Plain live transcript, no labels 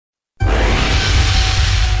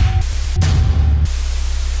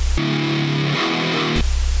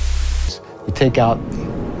take out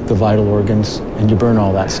the vital organs and you burn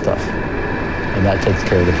all that stuff. And that takes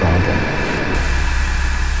care of the problem.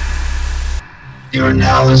 You are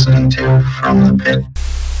now listening to From the Pit.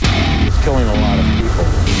 It's killing a lot of people.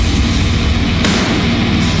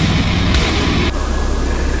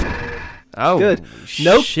 Oh, good.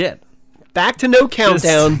 Nope. Shit. Back to no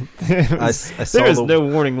countdown. I saw there was no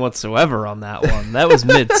warning whatsoever on that one. That was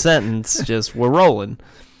mid-sentence. Just, we're rolling.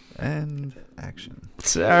 And action.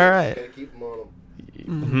 It's all right. Gotta keep them on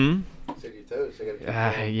them. Sit your toes. I gotta keep them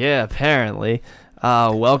on 'em. Yeah, apparently.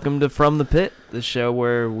 Welcome to From the Pit, the show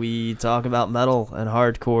where we talk about metal and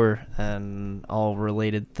hardcore and all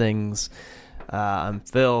related things. I'm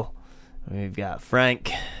Phil. We've got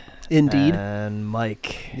Frank. Indeed. And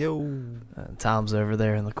Mike. Yo. Tom's over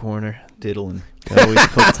there in the corner. Diddling. Always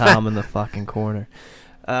put Tom in the fucking corner.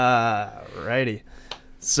 Righty.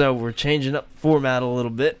 So we're changing up format a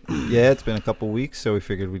little bit. Yeah, it's been a couple weeks, so we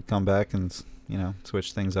figured we'd come back and,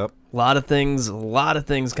 switch things up. A lot of things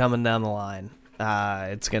coming down the line.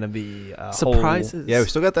 It's going to be a surprises. Yeah, we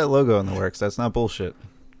still got that logo in the works. That's not bullshit.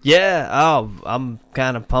 Yeah, I'm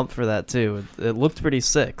kind of pumped for that too. It looked pretty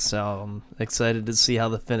sick, so I'm excited to see how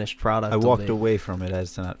the finished product I will walked be. away from it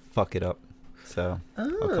as to not fuck it up. So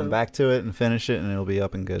I'll come back to it and finish it, and it'll be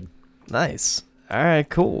up and good. Nice. All right,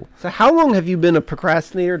 cool. So how long have you been a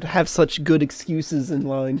procrastinator to have such good excuses in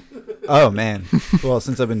line? Oh, man. Well,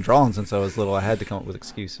 since I've been drawing since I was little, I had to come up with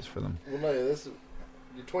excuses for them. Well, no, you're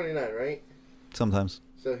 29, right? Sometimes.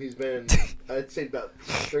 So he's been, I'd say about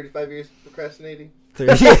 35 years procrastinating.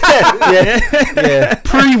 Yeah.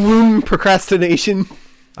 Pre-womb procrastination.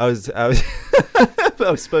 I was I was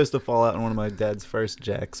supposed to fall out in one of my dad's first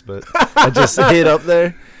jacks, but I just hid up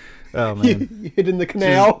there. Oh man, you hid in the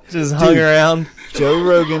canal. Just hung around. Joe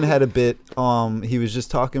Rogan had a bit. He was just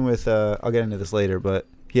talking with. I'll get into this later, but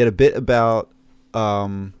he had a bit about.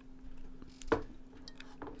 Oh,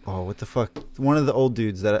 what the fuck? One of the old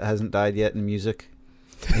dudes that hasn't died yet in music.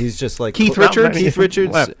 He's just like Keith Richards. Keith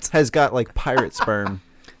Richards has got like pirate sperm.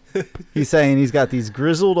 He's saying he's got these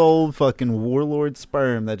grizzled old fucking warlord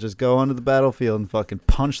sperm that just go onto the battlefield and fucking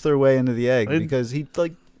punch their way into the egg because he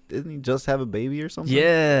didn't he just have a baby or something?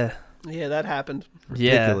 Yeah. Yeah, that happened.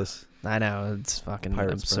 Ridiculous. Yeah, I know, it's fucking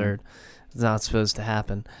Pirate absurd. sperm. It's not supposed to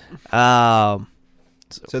happen. So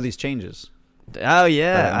these changes. Oh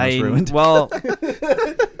yeah, we've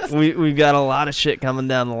got a lot of shit coming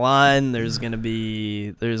down the line.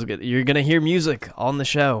 You're gonna hear music on the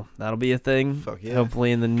show. That'll be a thing. Fuck yeah.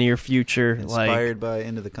 Hopefully in the near future. Inspired by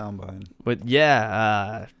Into the Combine. But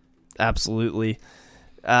yeah, absolutely.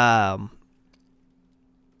 Hopefully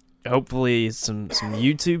some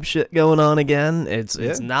YouTube shit going on again. It's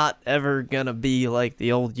not ever gonna be like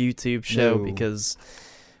the old YouTube show because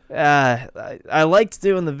I liked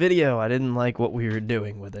doing the video. I didn't like what we were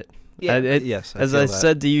doing with it. Yeah. As I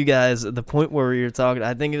said to you guys at the point where we were talking,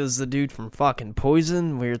 I think it was the dude from fucking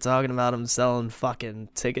Poison. We were talking about him selling fucking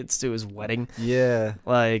tickets to his wedding. Yeah.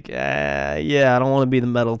 Like, I don't want to be the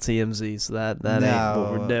metal TMZ, so that ain't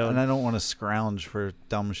what we're doing. And I don't want to scrounge for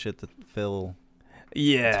dumb shit that fill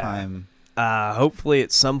time. Hopefully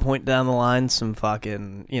at some point down the line, some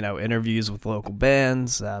fucking, interviews with local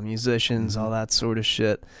bands, musicians, all that sort of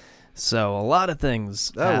shit. So a lot of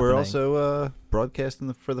things happening. We're also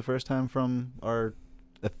broadcasting for the first time from our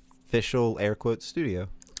official air quote studio.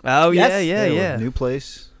 Oh, yes. yeah. New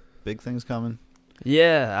place. Big things coming.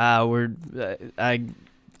 Yeah, I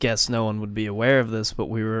guess no one would be aware of this, but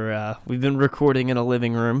we've been recording in a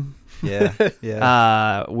living room.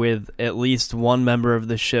 Yeah. With at least one member of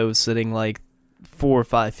the show sitting like 4 or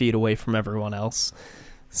 5 feet away from everyone else.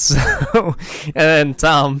 So, and then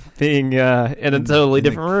Tom being in a totally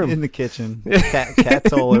different room in the kitchen.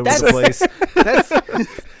 Cats all over the place.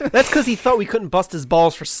 That's because he thought we couldn't bust his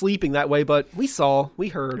balls for sleeping that way, but we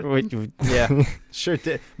heard. Yeah, sure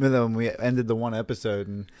did. Remember when we ended the one episode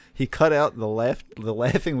and he cut out the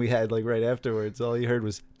laughing we had like right afterwards. All you heard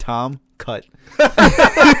was Tom cut.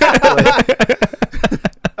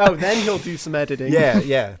 Oh, then he'll do some editing. Yeah.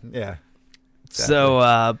 Exactly.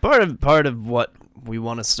 So part of what we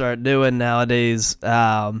want to start doing nowadays,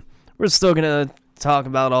 we're still gonna talk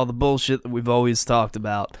about all the bullshit that we've always talked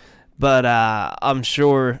about, but I'm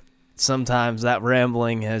sure sometimes that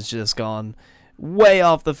rambling has just gone way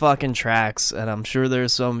off the fucking tracks, and I'm sure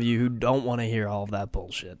there's some of you who don't want to hear all of that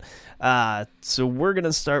bullshit. So we're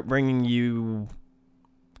gonna start bringing you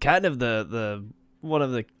kind of the one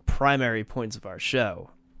of the primary points of our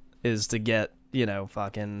show is to get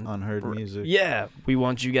fucking unheard music. Yeah, we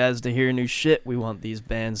want you guys to hear new shit. We want these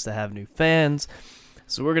bands to have new fans.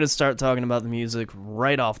 So we're gonna start talking about the music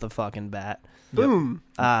right off the fucking bat. Boom.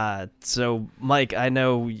 So Mike, I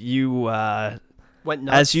know you, Went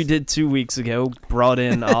nuts. as you did 2 weeks ago, brought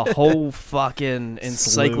in a whole fucking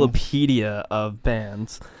encyclopedia of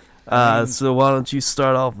bands. So why don't you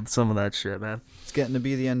start off with some of that shit, man? It's getting to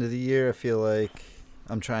be the end of the year. I feel like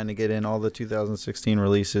I'm trying to get in all the 2016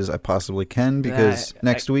 releases I possibly can because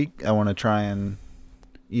next week I want to try and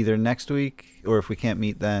either next week or if we can't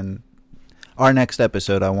meet then, our next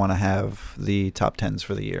episode I want to have the top 10s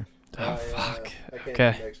for the year. Oh, fuck. I can't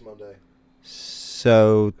Okay. do next Monday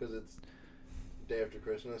So, because it's day after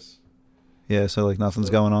Christmas. yeah, so like nothing's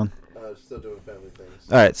going on. Still doing family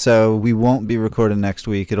things. All right, so we won't be recording next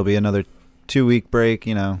week. It'll be another 2-week break,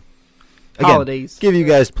 you know. Again, Holidays. give you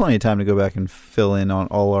guys plenty of time to go back and fill in on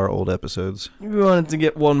all our old episodes. We wanted to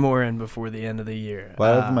get one more in before the end of the year.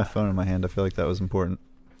 Why do I have my phone in my hand? I feel like that was important.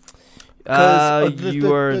 'Cause,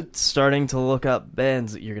 You are starting to look up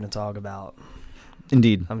bands that you're going to talk about.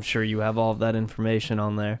 Indeed. I'm sure you have all of that information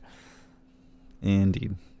on there.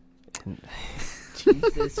 Indeed.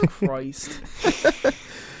 Jesus Christ.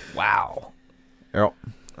 Wow. Errol.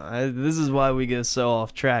 This is why we get so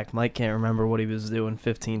off track. Mike can't remember what he was doing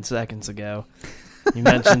 15 seconds ago. You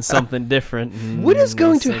mentioned something different. And What is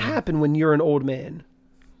going to this thing- happen when you're an old man?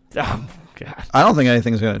 Oh, God. I don't think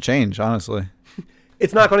anything's going to change, honestly.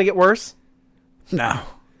 It's not going to get worse? No.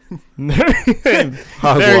 Very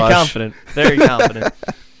Hogwash. confident. Very confident.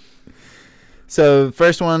 So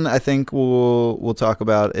first one I think we'll talk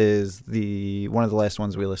about is one of the last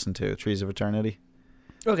ones we listened to, Trees of Eternity.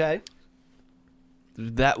 Okay.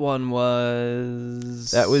 That one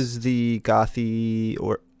was... That was the gothy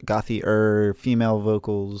female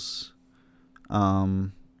vocals. Oh,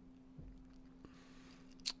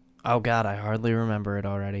 God, I hardly remember it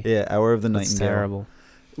already. Yeah, Hour of the That's Nightingale. terrible.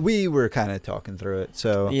 We were kind of talking through it,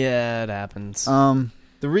 so Yeah, it happens.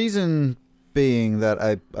 the reason being that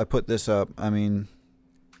I put this up, I mean,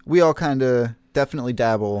 we all kind of definitely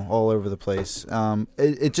dabble all over the place.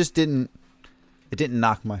 It just didn't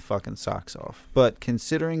knock my fucking socks off. But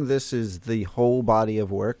considering this is the whole body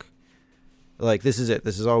of work, like this is it.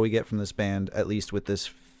 This is all we get from this band, at least with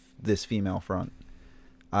this female front.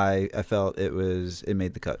 I felt it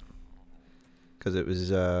made the cut because it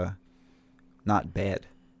was not bad.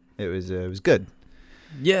 It was good.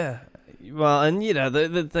 Yeah. Well, and you know,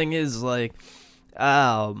 the thing is like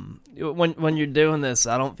when you're doing this,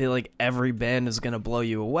 I don't feel like every band is going to blow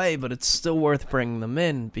you away, but it's still worth bringing them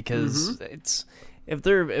in because it's if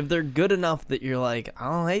they're good enough that you're like,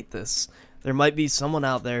 I don't hate this. There might be someone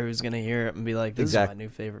out there who's going to hear it and be like, this is my new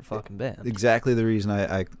favorite fucking band. Exactly the reason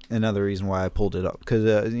another reason why I pulled it up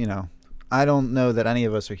because you know, I don't know that any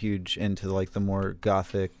of us are huge into like the more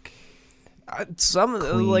gothic. Some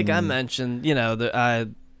clean. like I mentioned, you know, I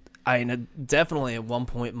definitely at one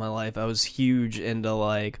point in my life I was huge into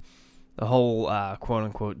like the whole quote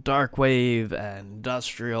unquote dark wave and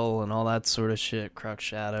industrial and all that sort of shit, Crux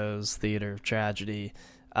Shadows, Theater of Tragedy.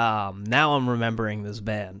 Now I'm remembering this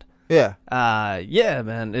band. Yeah. Yeah,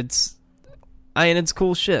 man, it's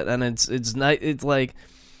cool shit, and it's nice. It's like,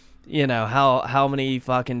 you know, how many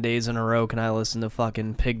fucking days in a row can I listen to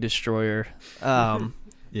fucking Pig Destroyer?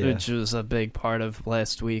 Yeah. Which was a big part of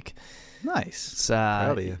last week. Nice. It's,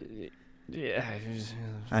 Proud of you. Yeah,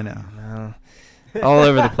 I know. all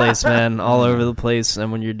over the place, man. All over the place. And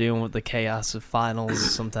when you're dealing with the chaos of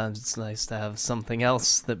finals, sometimes it's nice to have something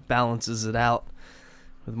else that balances it out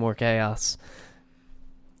with more chaos.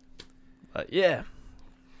 But yeah.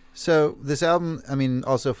 So this album, I mean,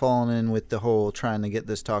 also falling in with the whole trying to get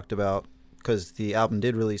this talked about because the album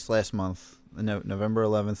did release last month, November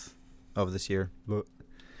 11th of this year.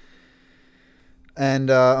 And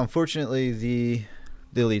unfortunately,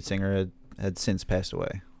 the lead singer had since passed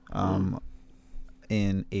away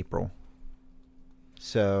in April.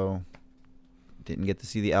 So didn't get to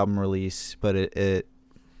see the album release, but it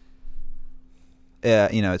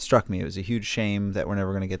you know, it struck me. It was a huge shame that we're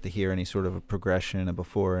never going to get to hear any sort of a progression, a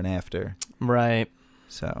before and after. Right.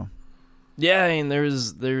 So. Yeah, I mean,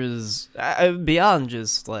 there's beyond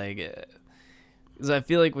just like, because I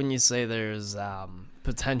feel like when you say there's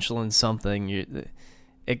potential in something,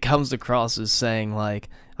 it comes across as saying like,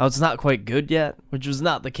 oh, it's not quite good yet, which was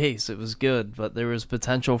not the case. It was good, but there was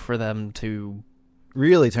potential for them to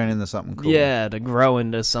really turn into something cool. Yeah, to grow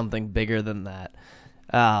into something bigger than that.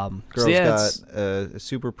 Girl's so yeah, got a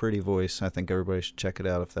super pretty voice. I think everybody should check it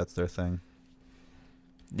out if that's their thing.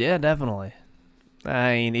 Yeah, definitely.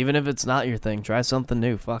 I mean, even if it's not your thing, try something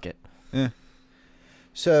new. Fuck it. Yeah.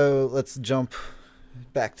 So let's jump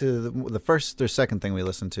back to the first or second thing we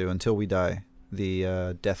listened to, Until We Die. The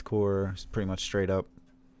deathcore, pretty much straight up.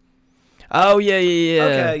 Oh yeah.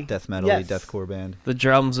 Okay. Death metal, Yes. deathcore band. The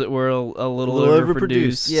drums that were a little Overproduced.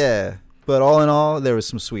 overproduced. Yeah. But all in all, there was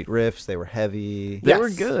some sweet riffs. They were heavy. They Yes. were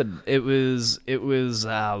good. It was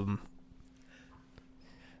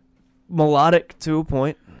melodic to a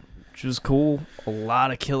point, which was cool. A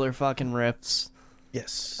lot of killer fucking riffs.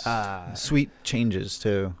 Yes. Uh, Sweet changes,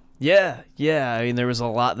 too. yeah. I mean, there was a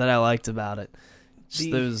lot that I liked about it. Just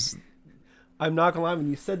The- those. I'm not gonna lie, when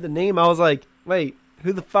you said the name, I was like, wait,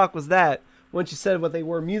 who the fuck was that? Once you said what they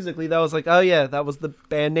were musically, that was like, oh yeah, that was the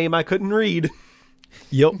band name I couldn't read.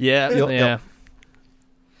 Yep. Yeah, yeah.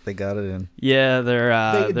 They got it in. Yeah,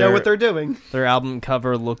 They know what they're doing. their album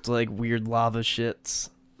cover looked like weird lava shits.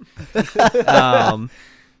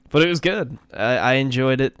 But it was good. I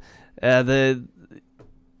enjoyed it. Those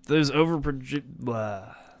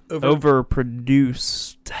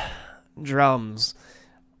overproduced drums,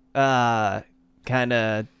 they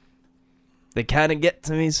kind of get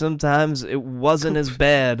to me sometimes. It wasn't as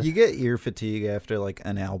bad. You get ear fatigue after like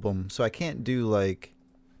an album, so I can't do like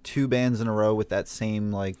 2 bands in a row with that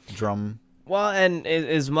same like drum. Well, and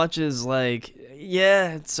as much as like,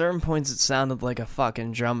 yeah, at certain points it sounded like a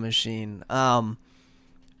fucking drum machine.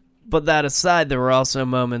 But that aside, there were also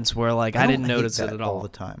moments where like I didn't don't hate notice it that at all all. the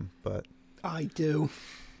time, but I do.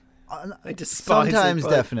 I despise sometimes it,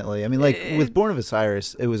 but definitely. I mean, like with Born of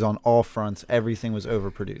Osiris, it was on all fronts. Everything was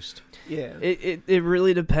overproduced. Yeah. It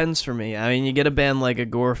really depends for me. I mean, you get a band like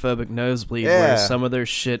Agoraphobic Nosebleed Yeah. where some of their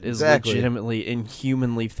shit is Exactly. legitimately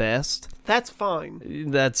inhumanly fast. That's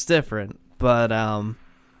fine. That's different. But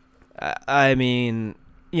I mean,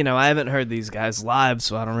 you know, I haven't heard these guys live,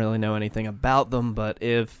 so I don't really know anything about them. But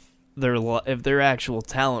if their actual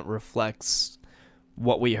talent reflects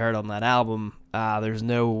what we heard on that album, there's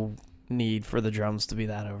no need for the drums to be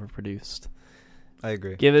that overproduced. I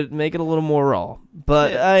agree. Make it a little more raw.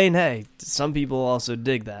 But Yeah. I mean, hey, some people also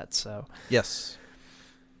dig that. So. Yes.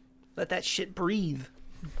 Let that shit breathe.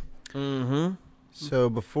 Mm-hmm. So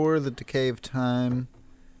before the Decay of Time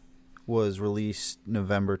was released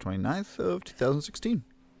November 29th of 2016.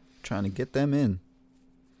 Trying to get them in.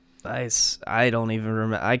 Nice. I don't even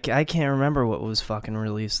remember. I can't remember what was fucking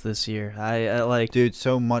released this year. I like. Dude,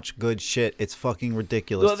 so much good shit. It's fucking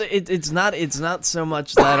ridiculous. Well, it's not so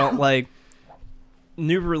much that I don't like.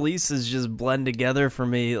 New releases just blend together for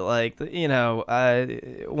me. Like, you know,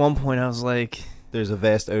 at one point I was like, There's a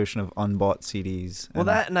vast ocean of unbought CDs. well,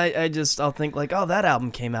 and I'll think like, oh, that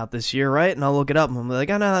album came out this year, right? And I'll look it up and I'm like,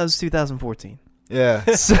 oh no, that was 2014. Yeah.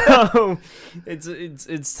 So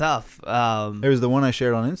it's tough. There was the one I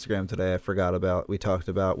shared on Instagram today I forgot about. We talked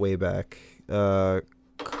about way back.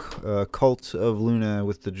 Cult of Luna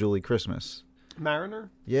with the Julie Christmas. Mariner?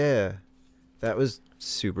 Yeah. That was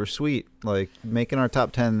super sweet. Like, making our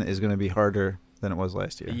top 10 is going to be harder than it was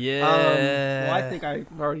last year. Yeah. Well, I think I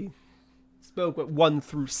already spoke what 1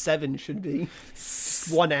 through 7 should be.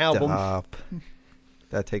 One album. Stop.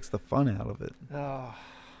 That takes the fun out of it. Oh.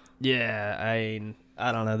 Yeah,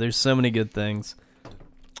 I don't know. There's so many good things.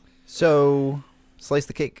 So, Slice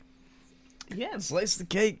the Cake. Yeah. Slice the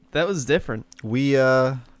cake. That was different.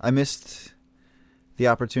 I missed the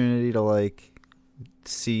opportunity to, like,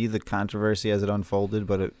 see the controversy as it unfolded,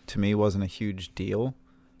 but it, to me, wasn't a huge deal.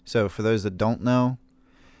 So, for those that don't know,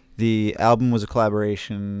 the album was a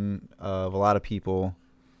collaboration of a lot of people.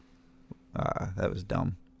 That was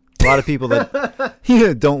dumb. A lot of people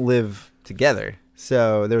that don't live together.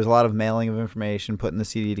 So there was a lot of mailing of information, putting the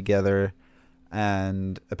CD together,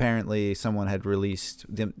 and apparently someone had released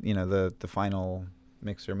the final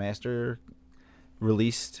mixer master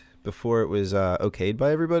released before it was okayed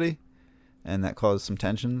by everybody, and that caused some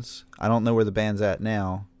tensions. I don't know where the band's at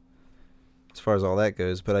now as far as all that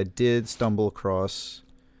goes, but I did stumble across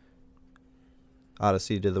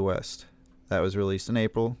Odyssey to the West. That was released in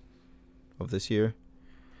April of this year.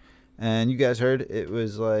 And you guys heard it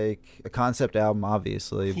was like a concept album,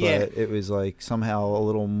 obviously, Yeah. but it was like somehow a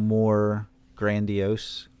little more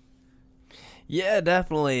grandiose. Yeah,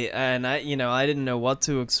 definitely. And I didn't know what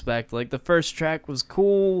to expect. Like the first track was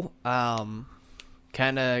cool. Kind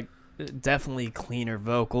of definitely cleaner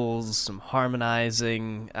vocals, some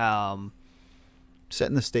harmonizing.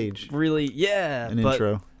 Setting the stage. Really, yeah. An but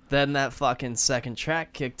intro. then that fucking second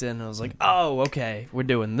track kicked in, and I was like, oh, okay, we're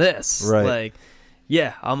doing this. Right. Like,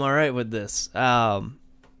 yeah, I'm all right with this.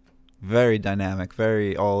 Very dynamic,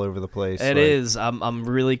 very all over the place. It is. I'm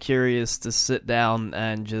really curious to sit down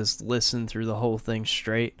and just listen through the whole thing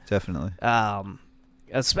straight. Definitely.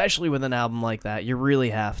 Especially with an album like that, you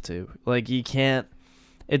really have to. Like, you can't.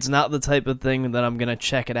 It's not the type of thing that I'm gonna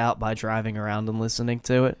check it out by driving around and listening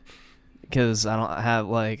to it, because I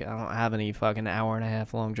don't have any fucking hour and a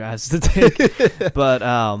half long drives to take. But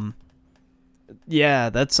Yeah,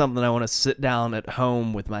 that's something I want to sit down at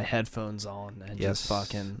home with my headphones on and Yes, just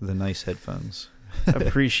fucking the nice headphones.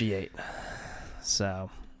 appreciate. So,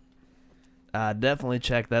 definitely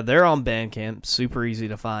check that. They're on Bandcamp. Super easy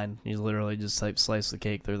to find. You literally just type Slice the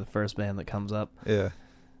Cake. They're the first band that comes up. Yeah.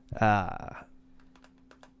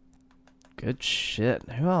 Good shit.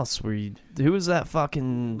 Who else were you? Who was that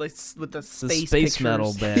fucking Like with the the space, space pictures.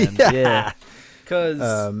 metal band? Yeah.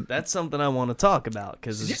 Because That's something I want to talk about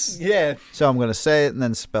because it's yeah. So I'm gonna say it and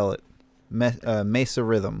then spell it. Mesa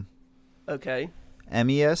Rhythm. Okay.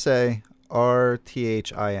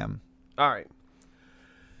 MESARTHIM. All right.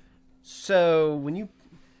 So when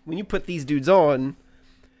you put these dudes on,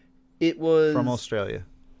 it was From Australia.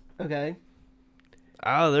 Okay.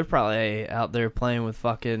 oh, they're probably out there playing with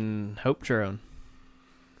fucking Hope Drone.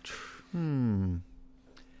 I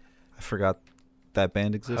forgot that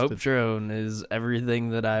band existed. Hope Drone is everything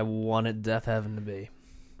that I wanted Death Heaven to be.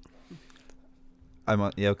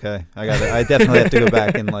 Yeah, okay. I definitely have to go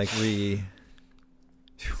back and like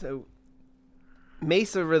So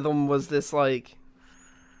Mesa Rhythm was this like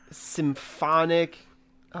symphonic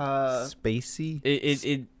spacey.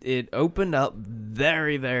 It opened up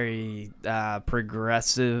very, very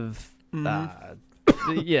progressive.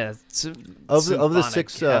 Yeah, Of the symphonic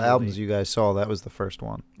 6 heavily. albums you guys saw, that was the first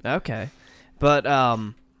one. Okay, but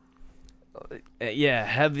yeah,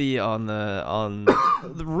 heavy on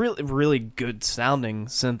the really, really good sounding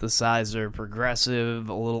synthesizer, progressive,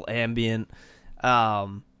 a little ambient.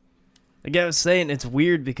 Like I was saying, it's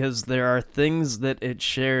weird because there are things that it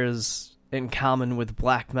shares in common with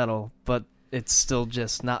black metal, but it's still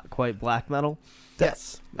just not quite black metal.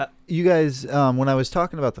 yes. You guys, when I was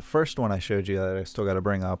talking about the first one I showed you that I still got to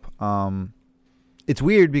bring up, it's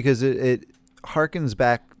weird because it harkens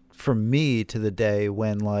back for me to the day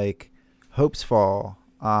when like Hopes Fall,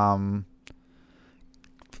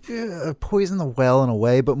 Poison the Well in a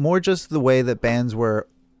way, but more just the way that bands were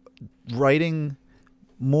writing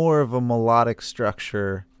more of a melodic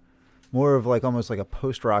structure, more of like almost like a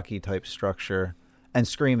post-rocky type structure, and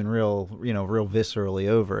screaming real viscerally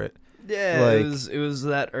over it. Yeah, Like- it was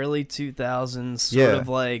that early 2000s sort Yeah. of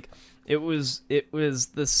like it was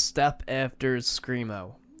the step after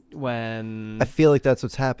screamo when I feel like that's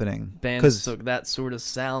what's happening bands because took that sort of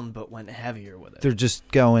sound but went heavier with it. they're just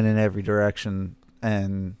going in every direction,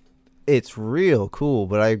 and it's real cool.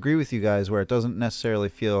 But I agree with you guys where it doesn't necessarily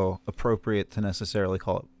feel appropriate to necessarily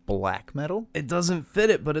call it black metal. It doesn't fit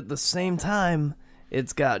it, but at the same time,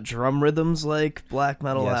 it's got drum rhythms like black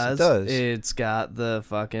metal Yes, it has. does. It's got the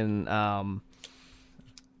fucking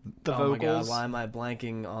The oh vocals. my god, why am I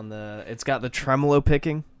blanking on the? It's got the tremolo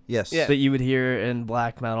picking Yes. Yeah. that you would hear in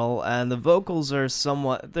black metal, and the vocals are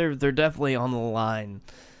somewhat. They're definitely on the line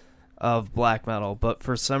of black metal, but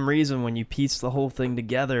for some reason, when you piece the whole thing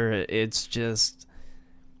together, it's just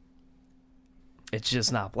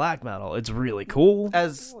not black metal. It's really cool.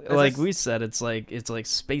 As Like I we said, it's like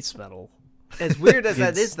space metal. as weird as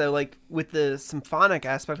that is, though, like with the symphonic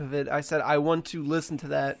aspect of it, I said I want to listen to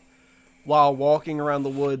that while walking around the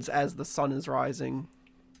woods as the sun is rising.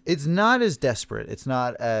 It's not as desperate. It's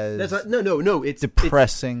not as That's not, no. It's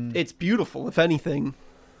depressing. It's beautiful, if anything.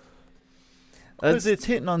 Because it's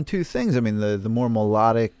hitting on two things. I mean, the more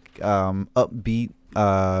melodic, upbeat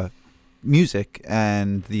music,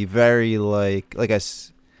 and the very like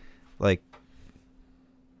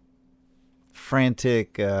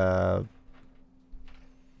frantic the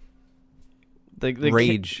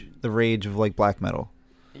rage, the rage of like black metal.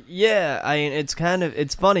 Yeah, I mean,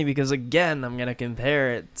 it's funny because again, I'm gonna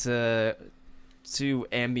compare it to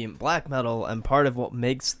ambient black metal, and part of what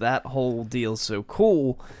makes that whole deal so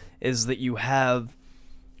cool is that you have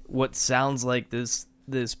what sounds like this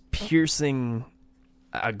piercing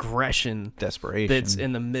aggression Desperation. that's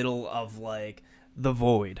in the middle of like the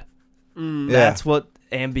void. Yeah. That's what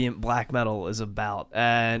ambient black metal is about,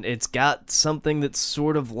 and it's got something that's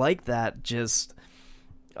sort of like that, just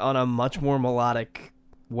on a much more melodic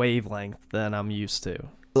wavelength than I'm used to.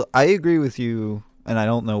 I agree with you, and I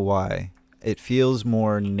don't know why. It feels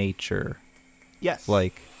more nature, Yes.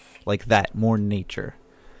 like that, more nature.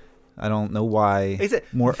 I don't know why. Is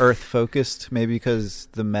it- more earth focused? Maybe because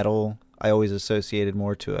the metal I always associated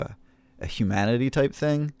more to a humanity type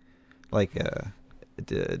thing, like a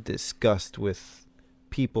disgust with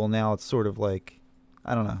people. Now it's sort of like,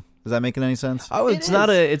 I don't know. Is that making any sense? Oh, it's not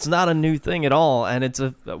a new thing at all,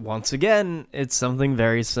 and once again, it's something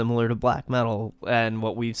very similar to black metal and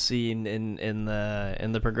what we've seen in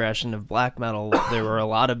the progression of black metal. There were a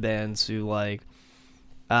lot of bands who like,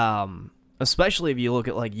 especially if you look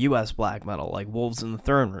at like U.S. black metal, like Wolves in the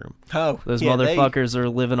Throne Room. Oh, Those yeah, motherfuckers are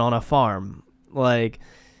living on a farm. Like,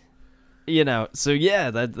 So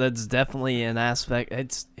yeah, that's definitely an aspect.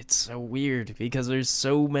 It's so weird because there's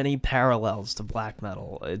so many parallels to black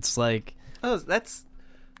metal. It's like, oh, that's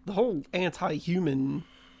the whole anti-human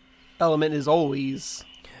element is always.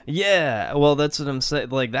 Yeah, well, that's what I'm saying.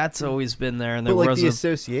 Like, that's always been there, and there but like was the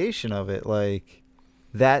association of it, like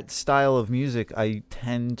that style of music, I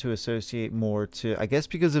tend to associate more to, I guess,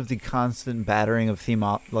 because of the constant battering of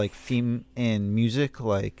theme in music.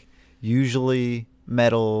 Like, usually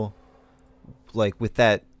metal, like with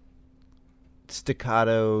that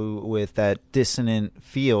staccato, with that dissonant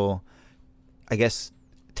feel, I guess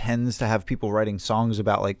tends to have people writing songs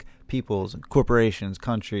about like peoples, corporations,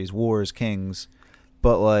 countries, wars, kings.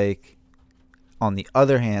 But like on the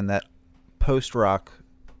other hand, that post rock,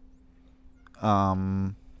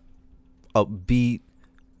 upbeat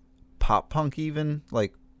pop punk, even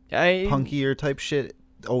like punkier type shit,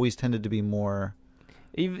 always tended to be more.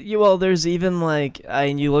 Well, there's even like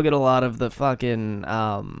you look at a lot of the fucking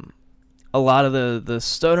a lot of the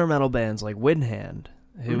stoner metal bands like Windhand,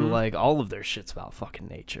 who like all of their shit's about fucking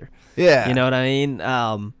nature. Yeah, you know what I mean.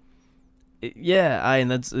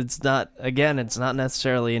 It's not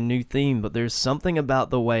necessarily a new theme, but there's something about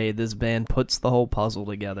the way this band puts the whole puzzle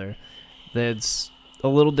together that's a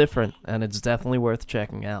little different, and it's definitely worth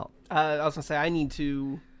checking out. I was gonna say I need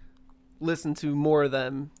to listen to more of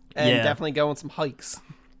them and definitely go on some hikes.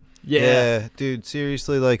 Yeah, dude,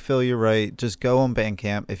 seriously, like Phil, you're right. Just go on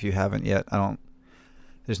Bandcamp if you haven't yet.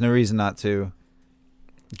 There's no reason not to.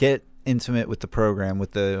 Get intimate with the program,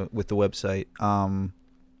 with the website.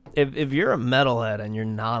 If you're a metalhead and you're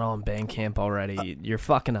not on Bandcamp already, you're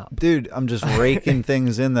fucking up. Dude, I'm just raking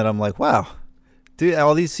things in that I'm like, wow. Dude,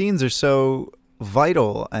 all these scenes are so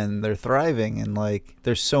vital and they're thriving, and like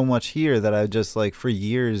there's so much here that I just like for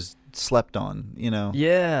years slept on,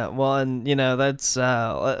 Yeah, well, and that's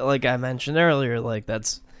like I mentioned earlier, like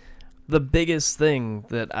that's the biggest thing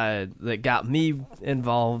that got me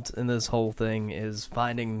involved in this whole thing is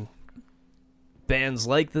finding bands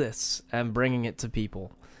like this and bringing it to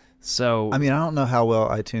people. So I mean, I don't know how well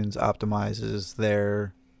iTunes optimizes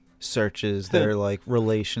their searches, their like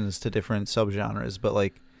relations to different subgenres, but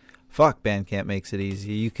like fuck, Bandcamp makes it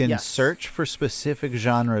easy. You can search for specific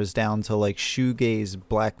genres down to like shoegaze,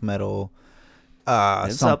 black metal,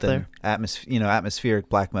 it's something, atmospheric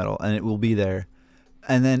black metal, and it will be there.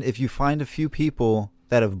 And then if you find a few people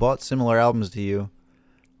that have bought similar albums to you,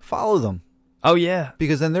 follow them. Oh yeah,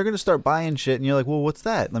 because then they're gonna start buying shit, and you're like, well, what's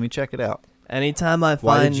that? Let me check it out. Anytime I find,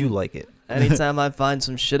 why did you like it? Anytime I find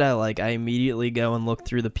some shit I like, I immediately go and look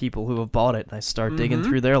through the people who have bought it, and I start digging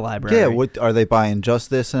through their library. Yeah, what are they buying? Just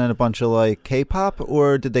this and then a bunch of like K-pop,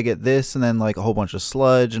 or did they get this and then like a whole bunch of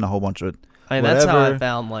sludge and a whole bunch of? That's how I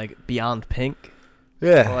found like Beyond Pink.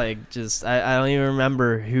 Yeah, like just I don't even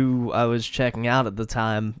remember who I was checking out at the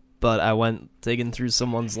time, but I went digging through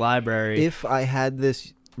someone's library. If I had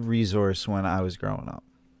this resource when I was growing up,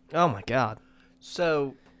 oh my god!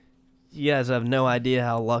 So. You guys have no idea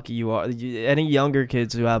how lucky you are. Any younger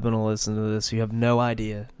kids who happen to listen to this, you have no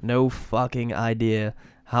fucking idea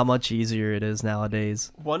how much easier it is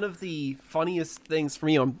nowadays. One of the funniest things for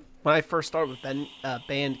me when I first started with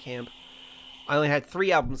Bandcamp, I only had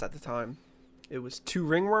 3 albums at the time. It was 2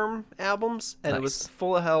 Ringworm albums, and It was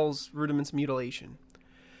Full of Hell's Rudiments of Mutilation.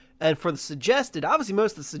 And for the suggested, obviously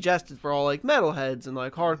most of the suggested were all like metalheads and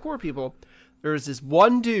like hardcore people. There was this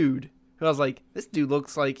one dude I was like, this dude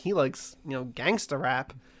looks like he likes, gangsta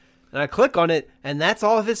rap. And I click on it, and that's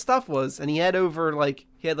all of his stuff was. And he had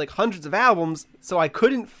hundreds of albums, so I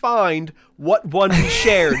couldn't find what one we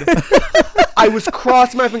shared. I was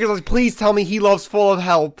crossing my fingers, I was like, please tell me he loves Full of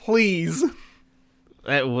Hell, please.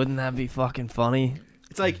 Wouldn't that be fucking funny?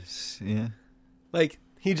 It's like, yeah. Like,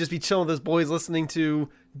 he'd just be chilling with his boys listening to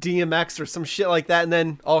DMX or some shit like that, and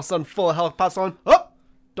then all of a sudden Full of Hell pops on. Oh!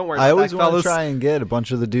 Don't worry about that, I always want fellas. to try and get a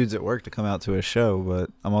bunch of the dudes at work to come out to a show, but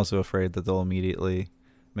I'm also afraid that they'll immediately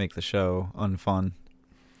make the show unfun.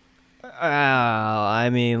 I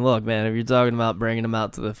mean, look, man, if you're talking about bringing them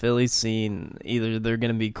out to the Philly scene, either they're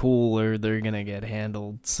going to be cool or they're going to get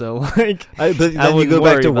handled. So, like, but then you go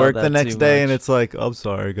back to work the next day and it's like, I'm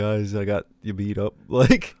sorry, guys, I got you beat up.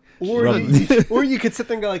 Like, or you could sit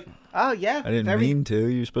there and go like, oh, yeah. I didn't mean to.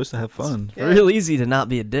 You're supposed to have fun. Yeah. Real easy to not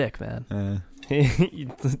be a dick, man.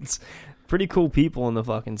 It's pretty cool people in the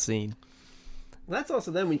fucking scene. That's also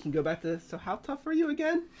then we can go back to, so how tough are you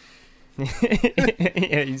again?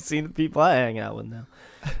 Yeah, you see the people I hang out with now.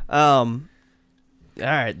 All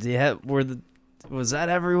right, was that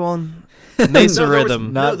everyone? Mesa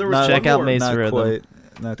Rhythm. Check out Mesa Rhythm.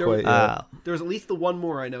 Not quite. There was at least the one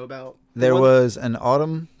more I know about. There was An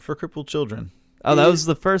Autumn for Crippled Children. Oh, that was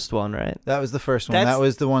the first one, right? That was the first one. That's- That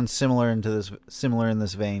was the one similar in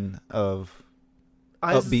this vein of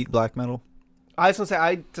upbeat black metal. I was gonna say,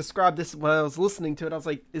 I described this when I was listening to it. I was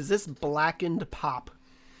like, "Is this blackened pop?"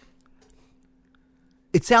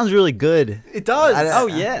 It sounds really good. It does. Oh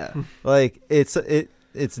yeah. Like it's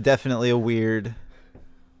definitely a weird.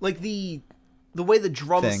 Like the way the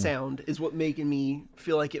drums Thing. sound is what making me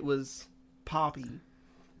feel like it was poppy.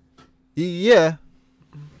 Yeah.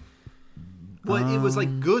 But it was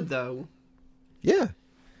like good though. Yeah.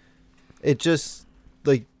 It just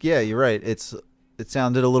like you're right. It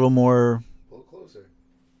sounded a little more A little closer.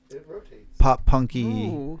 It rotates. pop punky.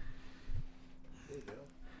 Ooh. There you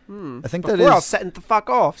go. I think that Before I was is setting the fuck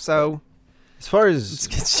off. So as far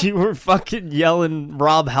as You were fucking yelling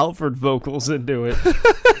Rob Halford vocals into it.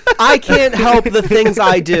 I can't help the things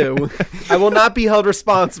I do. I will not be held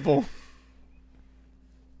responsible.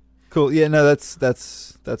 cool. Yeah, no, that's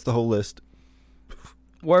the whole list.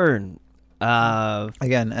 Word.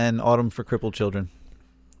 Again, and Autumn for Crippled Children.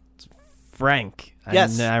 Frank.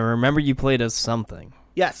 Yes. I remember you played us something.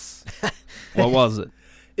 Yes. What was it?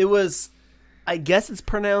 It was, I guess it's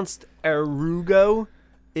pronounced Arugo.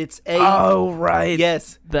 It's a. Oh, right.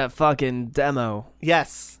 Yes. That fucking demo.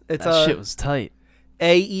 Yes. It's That shit was tight.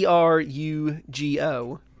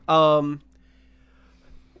 AERUGO.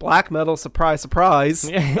 Black metal, surprise, surprise.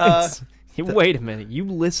 Wait a minute. You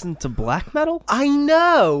listen to black metal? I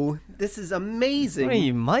know. This is amazing. What are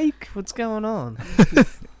you, Mike? What's going on?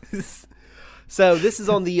 So this is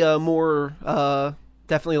on the more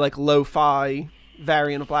definitely like lo-fi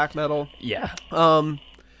variant of black metal. Yeah.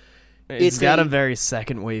 It's It's got a- a very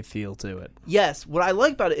second wave feel to it. Yes, what I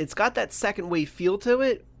like about it, it's got that second wave feel to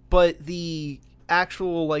it, but the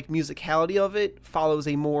actual like musicality of it follows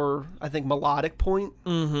a more, I think, melodic point.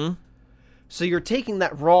 Mm-hmm. So you're taking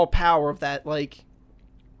that raw power of that, like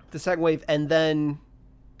the second wave, and then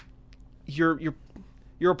you're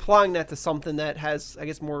applying that to something that has, I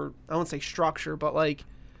guess, more, I won't say structure, but like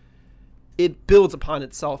it builds upon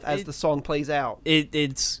itself as the song plays out.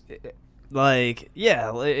 It's like,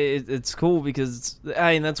 yeah, it's cool because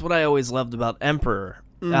I mean that's what I always loved about Emperor.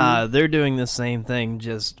 They're doing the same thing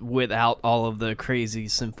just without all of the crazy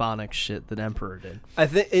symphonic shit that Emperor did. I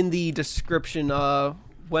think in the description,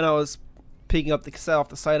 when I was picking up the cassette off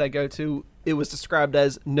the site I go to, it was described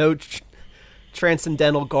as no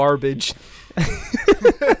transcendental garbage.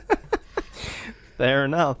 Fair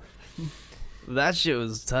enough. That shit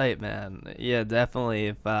was tight, man. Yeah,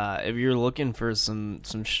 definitely. If you're looking for some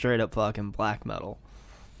straight up fucking black metal,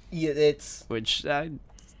 Yeah, it's which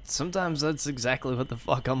sometimes that's exactly what the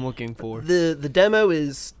fuck I'm looking for. the demo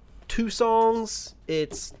is 2 songs.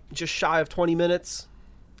 It's just shy of 20 minutes.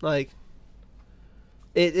 Like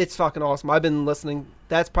it's fucking awesome. I've been listening.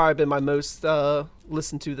 That's probably been my most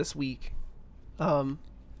listened to this week. Did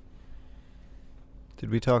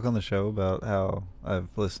we talk on the show about how I've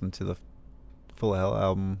listened to the Full of Hell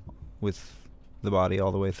album with the body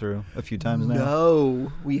all the way through a few times now?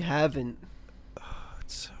 No, we haven't.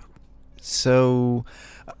 So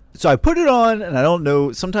I put it on, and I don't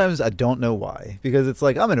know. Sometimes I don't know why, because it's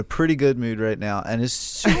like I'm in a pretty good mood right now, and as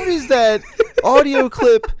soon as that audio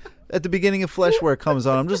clip at the beginning of Fleshware comes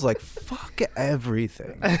on, I'm just like, fuck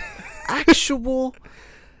everything, actual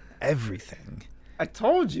everything. I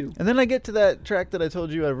told you. And then I get to that track that I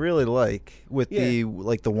told you I really like with the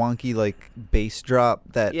wonky like bass drop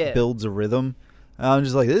that builds a rhythm. And I'm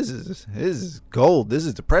just like, this is gold. This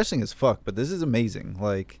is depressing as fuck, but this is amazing.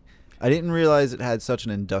 Like, I didn't realize it had such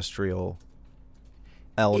an industrial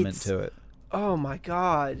element to it. Oh my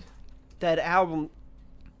god, that album.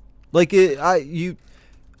 Like I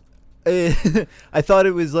thought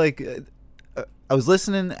it was like I was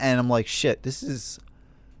listening and I'm like, shit, this is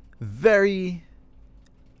very.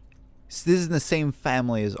 This is in the same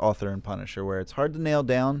family as Author and Punisher, where it's hard to nail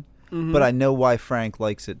down, but I know why Frank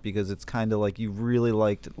likes it, because it's kind of like you really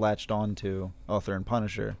latched on to Author and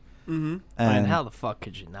Punisher. Mm-hmm. And how the fuck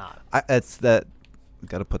could you not?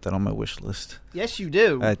 Got to put that on my wish list. Yes, you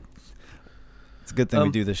do. It's a good thing we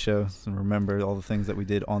do this show and remember all the things that we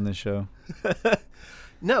did on this show.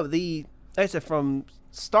 No, like I said, from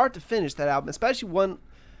start to finish, that album, especially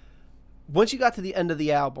once you got to the end of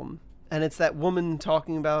the album, and it's that woman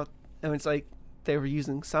talking about, and it's like they were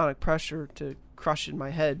using sonic pressure to crush in my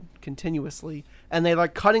head continuously, and they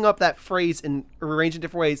like cutting up that phrase and arranging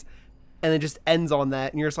different ways, and it just ends on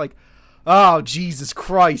that, and you're just like, oh Jesus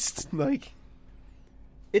Christ! Like,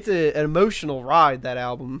 it's an emotional ride, that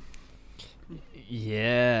album.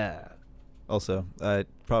 Yeah. Also, I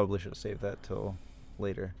probably should have saved that till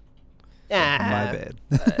later. My Ah, bad.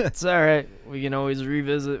 It's all right. We can always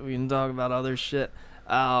revisit. We can talk about other shit.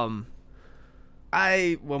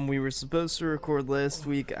 when we were supposed to record last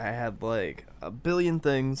week, I had like a billion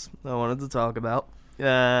things I wanted to talk about,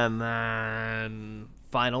 and then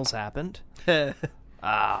finals happened.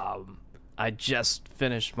 I just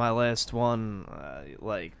finished my last one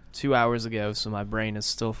like 2 hours ago, so my brain is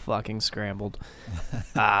still fucking scrambled.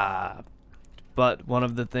 But one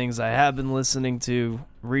of the things I have been listening to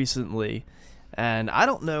recently, and I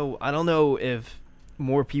don't know if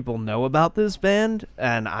more people know about this band,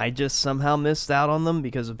 and I just somehow missed out on them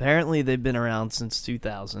because apparently they've been around since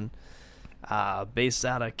 2000. Based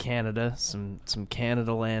out of Canada, some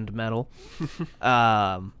Canada land metal.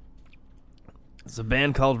 It's a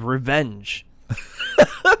band called Revenge.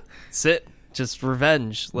 That's it, just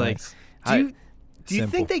Revenge. Like, Nice. Do you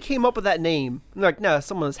Simple. think they came up with that name? Like, no,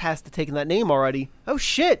 someone has to taken that name already. Oh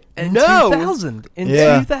shit! in no, 2000. In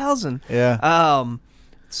Yeah. 2000. Yeah.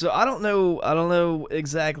 So I don't know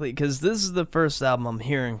exactly, because this is the first album I'm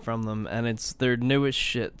hearing from them, and it's their newest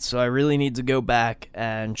shit. So I really need to go back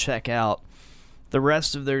and check out the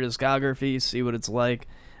rest of their discography, see what it's like.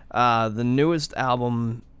 The newest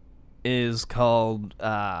album is called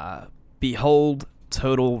Behold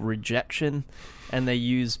Total Rejection, and they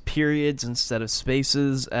use periods instead of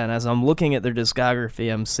spaces. And as I'm looking at their discography,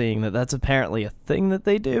 I'm seeing that that's apparently a thing that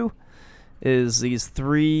they do. Is these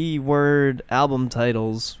 3-word album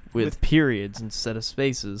titles with periods instead of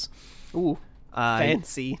spaces. Ooh,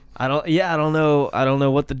 fancy. I don't know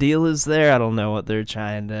what the deal is there. I don't know what they're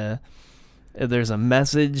trying to. If there's a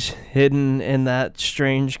message hidden in that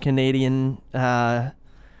strange Canadian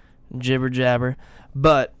jibber jabber,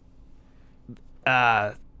 but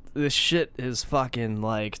this shit is fucking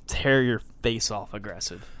like tear your face off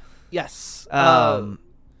aggressive. Yes.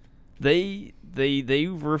 They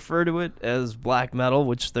refer to it as black metal,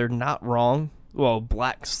 which they're not wrong. Well,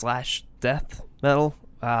 black/death metal.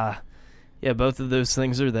 Yeah, both of those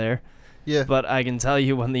things are there. Yeah. But I can tell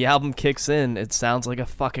you, when the album kicks in, it sounds like a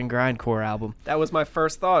fucking grindcore album. That was my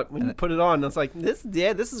first thought when you put it on. I was like, this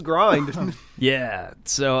is grind. Yeah.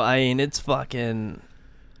 So I mean, it's fucking,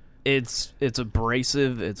 it's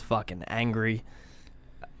abrasive. It's fucking angry.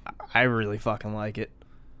 I really fucking like it,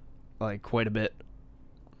 like quite a bit.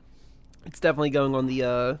 It's definitely going on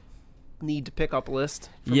the need to pick up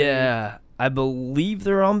list. for me. Yeah, I believe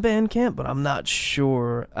they're on Bandcamp, but I'm not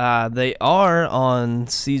sure. They are on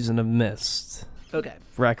Season of Mist Okay.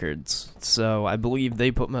 Records, so I believe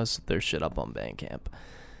they put most of their shit up on Bandcamp.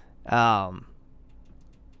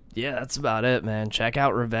 Yeah, that's about it, man. Check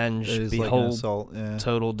out Revenge. It is like an Behold assault. Yeah.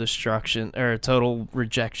 Total Destruction, or Total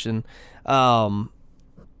Rejection. Fuck.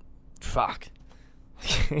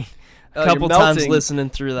 A couple you're times melting. listening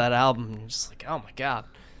through that album, you're just like, oh my god.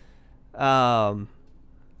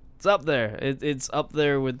 It's up there. It's up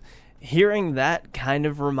there with hearing that. Kind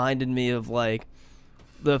of reminded me of like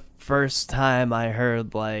the first time I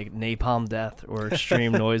heard like Napalm Death or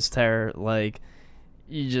Extreme Noise Terror. Like,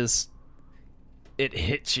 you just, it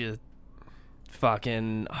hits you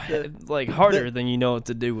fucking like harder than you know what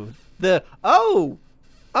to do with.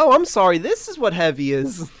 I'm sorry, this is what heavy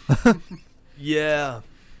is. Yeah.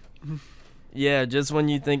 Yeah, just when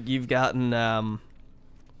you think you've gotten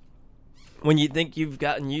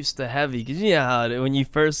used to heavy, cuz when you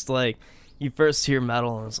first hear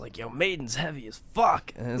metal and it's like, yo, Maiden's heavy as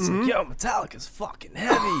fuck, and it's like, yo, Metallica's fucking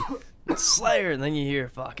heavy, Slayer, and then you hear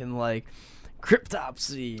fucking like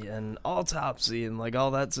Cryptopsy and Autopsy and like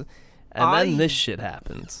all that, and then this shit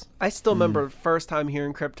happens. I still remember the first time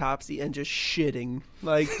hearing Cryptopsy and just shitting.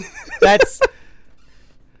 Like, that's...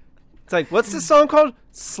 It's like, what's this song called?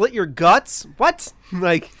 Slit Your Guts? What?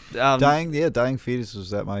 Like, Dying Fetus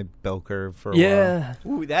was at my bell curve for a while. yeah.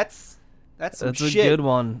 ooh, that's some That's a shit. good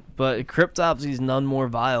one, but Cryptopsy's None More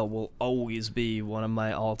Vile will always be one of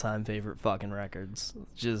my all-time favorite fucking records.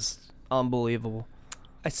 Just unbelievable.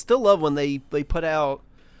 I still love when they put out,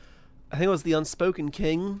 I think it was The Unspoken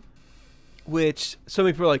King, which so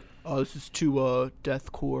many people are like, oh, this is too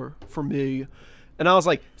deathcore for me. And I was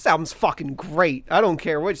like, this album's fucking great. I don't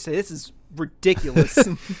care what you say. This is ridiculous.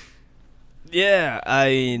 Yeah,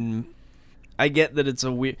 I get that it's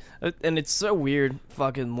a weird, and it's so weird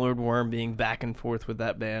fucking Lord Worm being back and forth with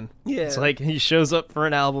that band. Yeah. It's like he shows up for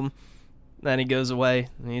an album, then he goes away,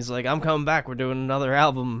 and he's like, I'm coming back, we're doing another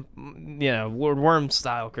album, Lord Worm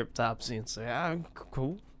style Cryptopsy. And say,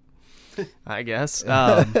 cool, I guess.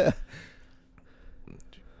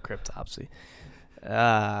 Cryptopsy.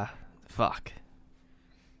 Fuck.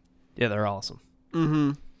 Yeah, they're awesome.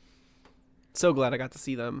 Mm-hmm. So glad I got to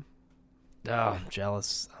see them. Oh, I'm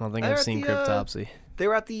jealous. I don't think They're I've at seen the, Cryptopsy. They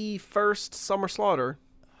were at the first Summer Slaughter.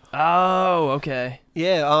 Oh, okay.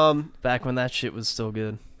 Yeah, Back when that shit was still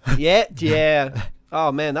good. yeah.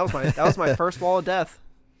 Oh man, that was my first wall of death.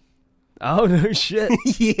 Oh no shit!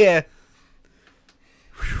 Yeah.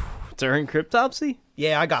 During Cryptopsy?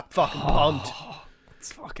 Yeah, I got fucking pumped.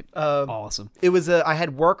 It's fucking Um, awesome. It was I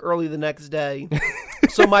had work early the next day.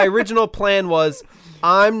 So my original plan was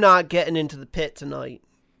I'm not getting into the pit tonight.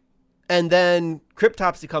 And then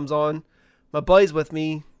Cryptopsy comes on. My buddy's with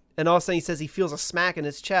me, and all of a sudden he says he feels a smack in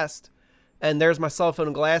his chest. And there's my cell phone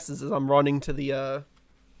and glasses as I'm running to the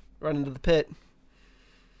pit.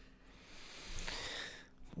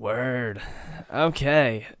 Word.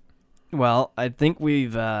 Okay. Well, I think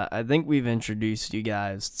we've introduced you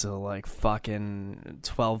guys to like fucking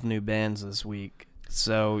 12 new bands this week.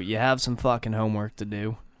 So you have some fucking homework to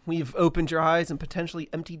do. We've opened your eyes and potentially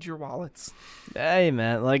emptied your wallets. Hey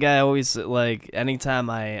man, like I always like anytime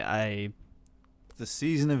I The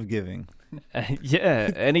season of giving. yeah,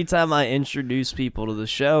 anytime I introduce people to the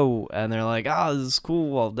show and they're like, "Oh, this is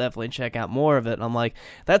cool. I'll definitely check out more of it." And I'm like,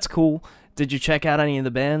 "That's cool. Did you check out any of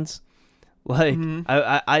the bands?" Like,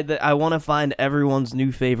 I want to find everyone's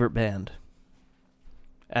new favorite band,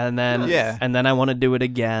 and then I want to do it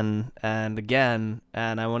again and again,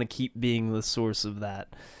 and I want to keep being the source of that.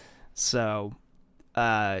 So,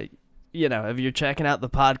 if you're checking out the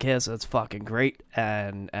podcast, that's fucking great,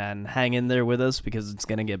 and hang in there with us because it's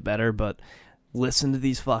gonna get better. But listen to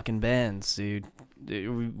these fucking bands, dude.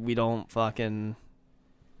 We don't fucking.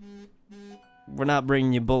 We're not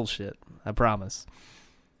bringing you bullshit. I promise.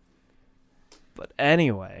 But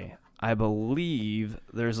anyway, I believe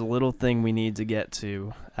there's a little thing we need to get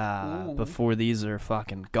to before these are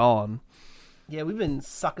fucking gone. Yeah, we've been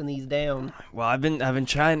sucking these down. Well, I've been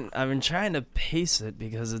trying to pace it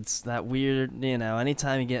because it's that weird,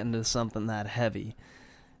 anytime you get into something that heavy,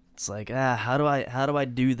 it's like, how do I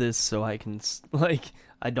do this so I can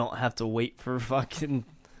I don't have to wait for fucking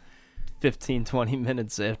 15, 20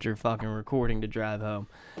 minutes after fucking recording to drive home.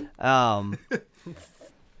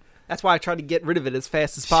 That's why I try to get rid of it as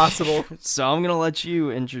fast as possible. So I'm gonna let you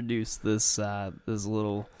introduce this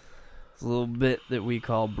little bit that we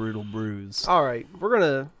call Brutal Brews. All right, we're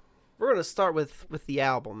gonna start with the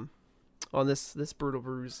album on this Brutal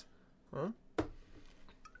Brews. Huh?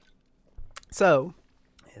 So,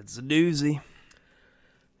 It's a doozy.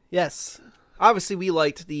 yes, obviously we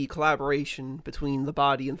liked the collaboration between The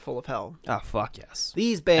Body and Full of Hell. Oh fuck yes.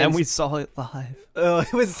 These bands, And we saw it live.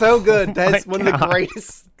 it was so good. That's my one of the God.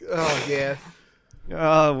 greatest. Oh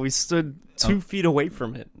yeah. We stood 2 feet away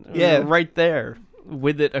from it. Yeah. Right there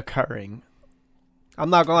with it occurring. I'm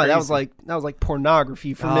not gonna lie, that Crazy. was like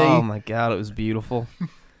pornography for Oh me. my god, it was beautiful.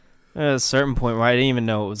 At a certain point where I didn't even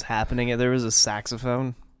know what was happening, there was a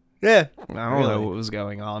saxophone. Yeah, I don't know what was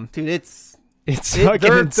going on. dude, It's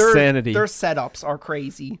fucking insanity. Their setups are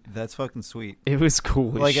crazy. That's fucking sweet. It was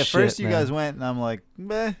cool. Like as at first shit, you man. guys went and I'm like,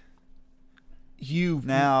 meh.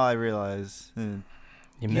 Now I realize You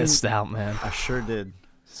missed out, man. I sure did.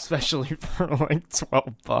 Especially for like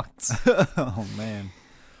 $12. Oh man.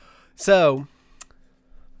 So,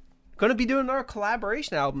 going to be doing our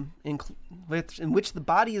collaboration album in which The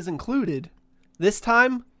Body is included. This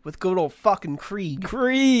time with good old fucking Krieg.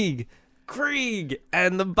 Krieg,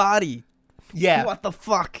 and The Body. Yeah. What the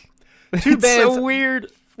fuck? Two It's bands. so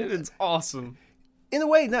weird. It's awesome. In a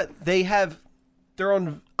way, they're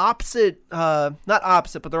on opposite, not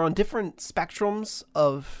opposite, but they're on different spectrums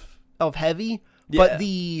of heavy. Yeah. But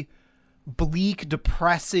the bleak,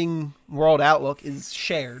 depressing world outlook is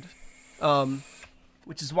shared,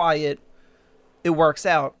 which is why it works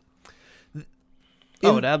out.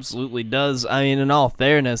 It absolutely does. I mean, in all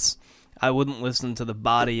fairness, I wouldn't listen to The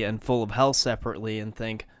Body and Full of Hell separately and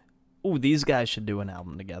think, ooh, these guys should do an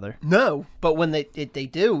album together. No, but when they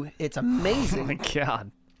do, it's Oh my amazing.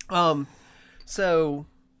 god. So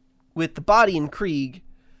with The Body and Krieg,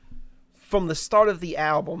 from the start of the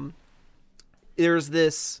album, there's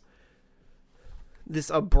this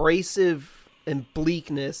abrasive and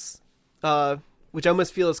bleakness, which I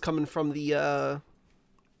almost feel is coming from the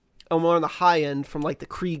more on the high end, from like the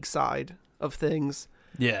Krieg side of things.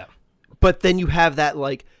 Yeah. But then you have that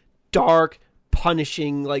like dark,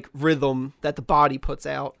 punishing like rhythm that The Body puts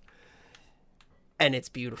out, and it's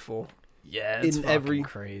beautiful. Yeah, it's In fucking every-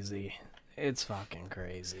 crazy. It's fucking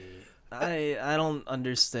crazy. I don't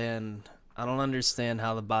understand. I don't understand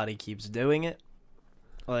how The Body keeps doing it.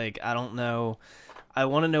 Like, I don't know. I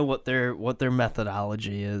want to know what their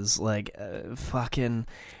methodology is. Like, fucking,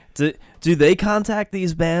 do they contact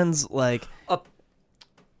these bands? Like,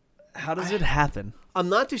 how does it happen? I'm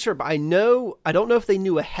not too sure, but I don't know if they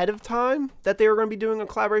knew ahead of time that they were going to be doing a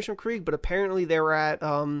collaboration with Krieg, but apparently they were at,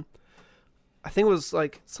 I think it was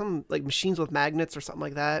like some like Machines with Magnets or something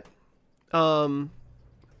like that.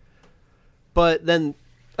 But then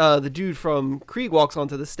the dude from Krieg walks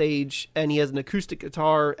onto the stage, and he has an acoustic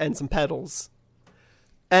guitar and some pedals.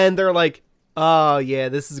 And they're like, oh, yeah,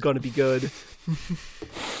 this is going to be good.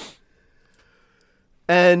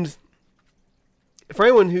 And for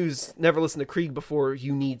anyone who's never listened to Krieg before,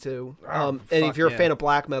 you need to. And if you're a fan of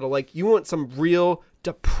black metal, like, you want some real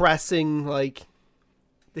depressing, like,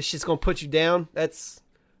 this shit's going to put you down, that's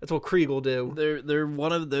what Krieg will do. They're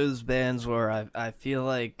one of those bands where I feel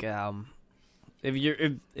like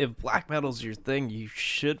if black metal's your thing, you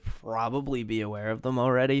should probably be aware of them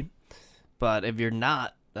already. But if you're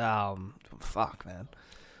not, fuck, man.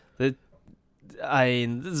 This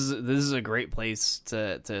is a great place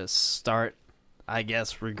to start, I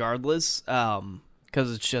guess, regardless,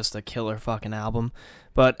 because it's just a killer fucking album.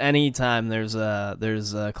 But anytime there's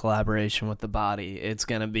a collaboration with The Body, it's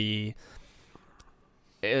gonna be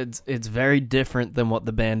it's very different than what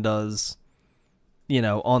the band does,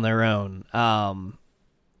 on their own.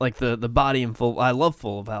 Like the Body and I love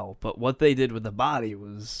Full of Hell, but what they did with The Body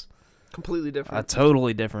was completely different, a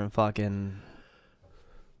totally different fucking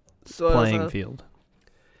playing field.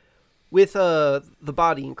 With The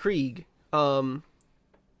Body and Krieg,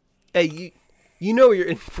 hey, you know what you're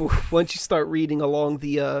in for once you start reading along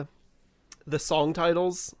the song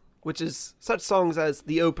titles, which is such songs as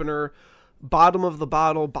the opener, Bottom of the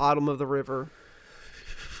Bottle, Bottom of the River.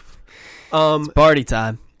 It's party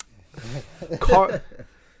time.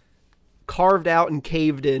 Carved out and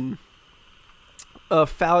caved in. A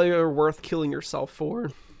failure worth killing yourself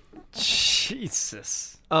for.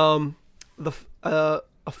 Jesus. A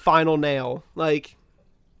final nail. Like,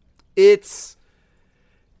 it's,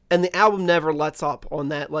 and the album never lets up on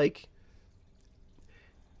that. Like,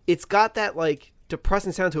 it's got that like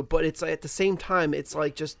depressing sound to it, but it's like, at the same time, it's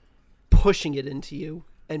like just pushing it into you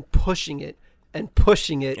and pushing it and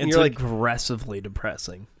pushing it. And it's you're like, aggressively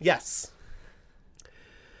depressing. Yes.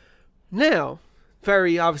 Now,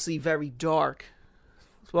 obviously very dark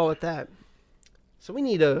as well with that. So we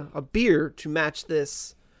need a beer to match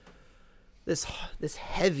this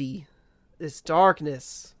heavy, this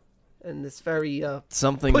darkness, and this very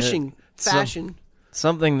something pushing fashion.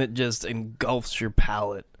 Something that just engulfs your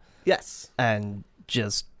palate. Yes. And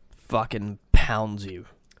just fucking pounds you.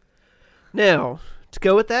 Now, to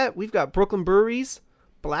go with that, we've got Brooklyn Brewery's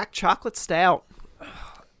Black Chocolate Stout.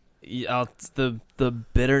 The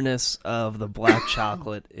bitterness of the black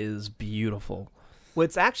chocolate is beautiful.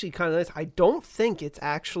 What's actually kind of nice, I don't think it's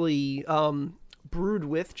actually brewed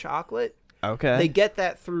with chocolate. Okay. They get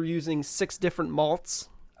that through using 6 different malts.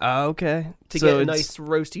 Okay. To get a nice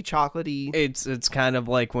roasty, chocolatey. It's kind of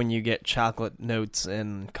like when you get chocolate notes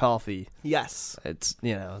in coffee. Yes. It's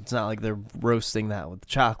it's not like they're roasting that with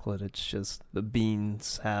chocolate. It's just the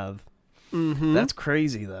beans have. Mm-hmm. That's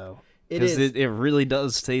crazy though. It is. It really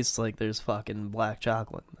does taste like there's fucking black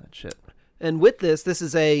chocolate in that shit. And with this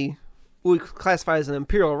is we classify as an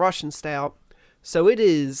Imperial Russian Stout. So it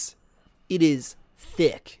is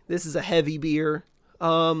thick. This is a heavy beer.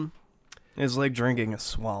 It's like drinking a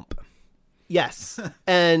swamp. Yes.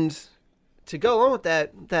 And to go along with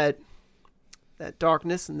that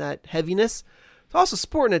darkness and that heaviness, it's also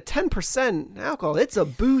sporting a 10% alcohol. It's a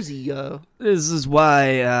boozy. This is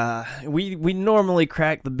why we normally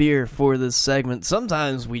crack the beer for this segment.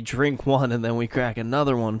 Sometimes we drink one and then we crack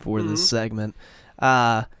another one for this segment.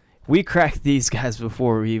 We cracked these guys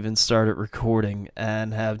before we even started recording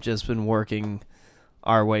and have just been working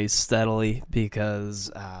our way steadily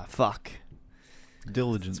because,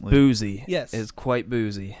 diligently. It's boozy. Yes. It's quite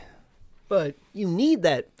boozy. But you need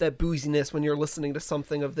that booziness when you're listening to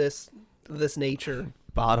something of this nature.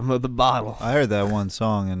 Bottom of the bottle. I heard that one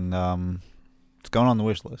song and it's going on the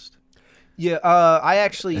wish list. Yeah, I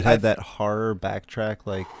actually... It had that horror backtrack,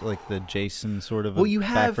 like the Jason sort of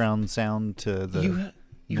background sound to the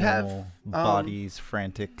normal body's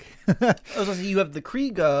frantic. I was gonna say, you have the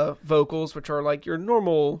Krieg vocals, which are like your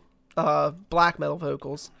normal black metal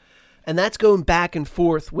vocals, and that's going back and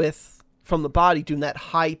forth from the body doing that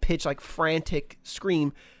high pitch, like frantic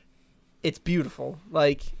scream. It's beautiful,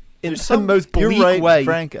 like in some most bleak You're right, way.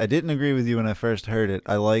 Frank. I didn't agree with you when I first heard it.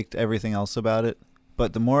 I liked everything else about it,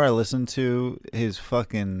 but the more I listened to his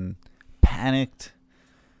fucking panicked,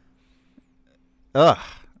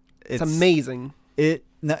 it's amazing. It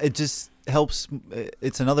just helps.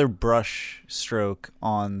 It's another brush stroke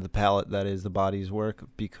on the palette that is the body's work,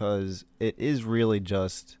 because it is really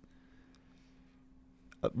just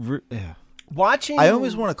watching. I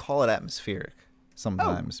always want to call it atmospheric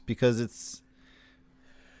sometimes because it's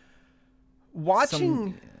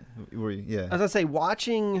watching. Yeah, as I say,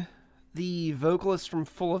 watching the vocalists from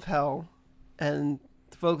Full of Hell and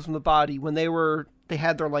the vocalists from the body when they were they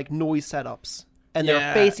had their like noise setups, and Yeah.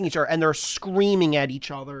 they're facing each other, and they're screaming at each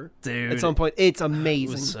other. Dude, At some point, it's it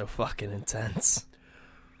amazing. was so fucking intense.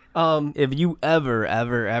 Um, If you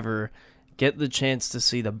ever get the chance to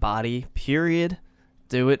see The Body, period,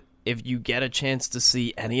 do it. If you get a chance to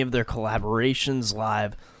see any of their collaborations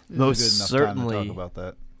live, most Good enough certainly, time to talk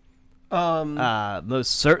about that.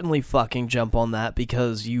 most certainly fucking jump on that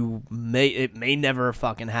because it may never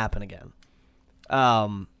fucking happen again.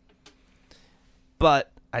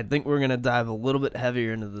 But I think we're gonna dive a little bit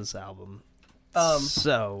heavier into this album.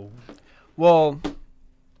 So well,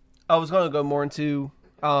 I was going to go more into.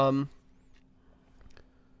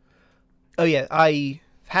 Oh yeah, I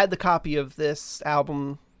had the copy of this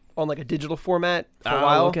album on like a digital format for a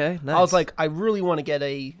while. Okay, nice. I was like, I really want to get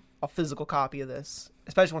a physical copy of this,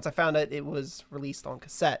 especially once I found out it was released on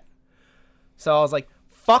cassette. So I was like,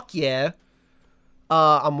 fuck yeah.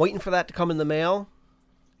 I'm waiting for that to come in the mail.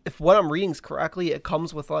 If what I'm reading is correctly, it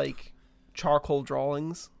comes with like charcoal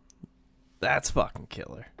drawings. That's fucking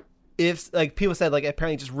killer. If like people said, like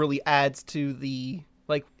apparently it just really adds to the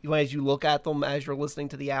like as you look at them as you're listening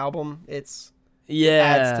to the album, adds to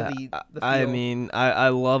the I feel. mean, I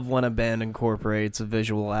love when a band incorporates a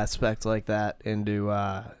visual aspect like that into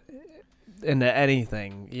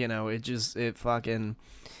anything. You know, it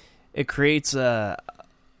creates a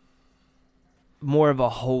more of a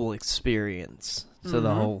whole experience to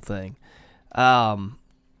the whole thing.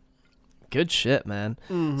 Good shit, man.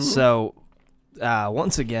 Mm-hmm. So,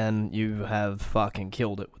 once again, you have fucking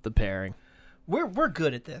killed it with the pairing. We're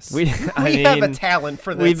good at this. We have a mean, talent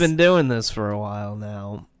for this. We've been doing this for a while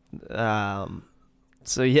now.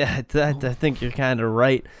 So yeah, I think you're kind of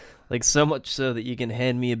right. Like so much so that you can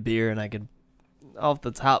hand me a beer and I could, off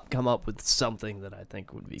the top, come up with something that I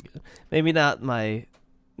think would be good. Maybe not my,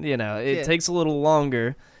 it takes a little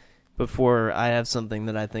longer before I have something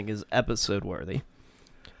that I think is episode worthy.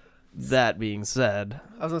 That being said,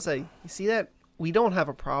 I was gonna say, you see that? We don't have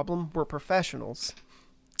a problem. We're professionals.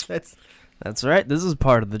 that's right. This is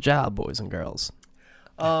part of the job, boys and girls.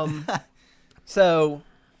 So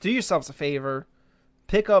do yourselves a favor.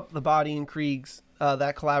 Pick up The Body and Krieg's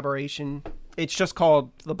that collaboration. It's just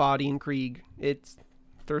called The Body and Krieg.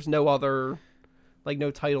 There's no other, like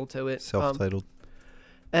no title to it. Self-titled.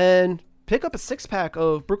 And pick up a 6-pack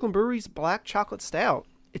of Brooklyn Brewery's Black Chocolate Stout.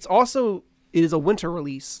 It is a winter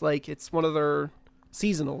release. Like it's one of their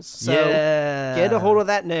seasonals. So get a hold of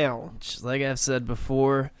that now. Just like I've said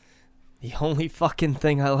before, the only fucking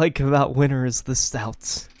thing I like about winter is the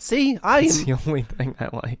stouts. See, It's the only thing I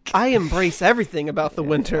like. I embrace everything about the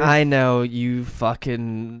winter. I know, you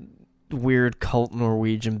fucking weird cult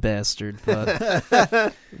Norwegian bastard,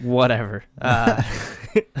 but whatever. I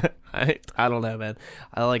don't know, man.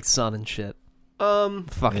 I like sun and shit.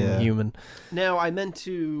 Fucking human. Now, I meant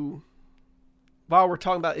to, while we're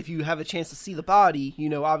talking about if you have a chance to see The Body,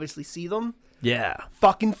 obviously see them. Yeah.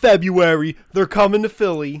 Fucking February. They're coming to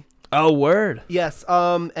Philly. Oh, word. Yes,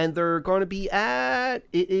 and they're going to be at,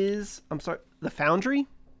 the Foundry?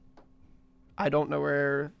 I don't know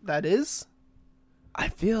where that is. I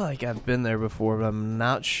feel like I've been there before, but I'm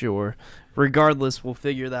not sure. Regardless, we'll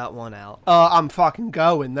figure that one out. I'm fucking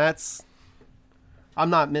going. I'm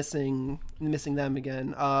not missing them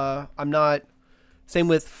again. I'm not, same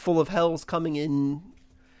with Full of Hell's coming in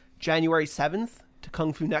January 7th to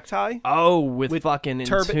Kung Fu Necktie. Oh, with fucking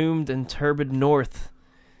Turbid- Entombed and Turbid North.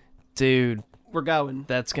 Dude, We're going.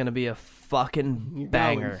 that's going to be a fucking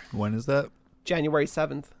banger. When is that? January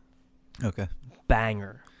 7th. Okay.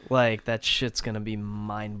 Banger. Like, that shit's going to be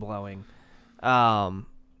mind-blowing.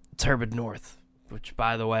 Turbid North, which,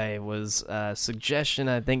 by the way, was a suggestion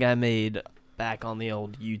I think I made back on the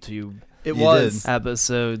old YouTube It You was.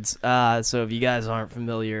 episodes. So if you guys aren't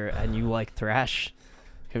familiar and you like thrash,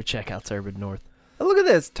 go check out Turbid North. Oh, look at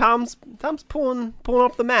this. Tom's pulling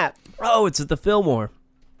up the map. Oh, it's at the Fillmore.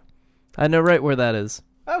 I know right where that is.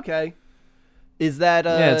 Okay. Is that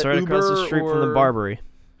Yeah, it's right across the Uber street from the or- Barbary.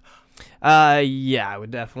 Yeah, I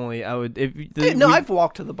would definitely. I've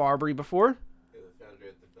walked to the Barbary before.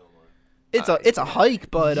 It's a hike,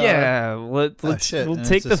 but yeah, let's shit, we'll and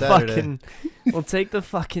take it's the a Saturday.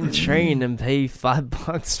 fucking train and pay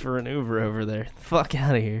 $5 for an Uber over there. Fuck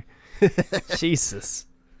out of here. Jesus.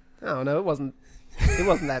 I don't know. It wasn't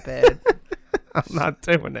that bad. I'm not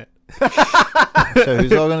doing it. So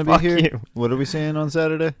who's all going to be Fuck here? you. What are we seeing on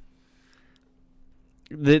Saturday?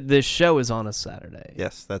 The show is on a Saturday.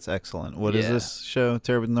 Yes, that's excellent. What is Yeah. this show?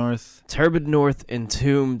 Turbid North? Turbid North,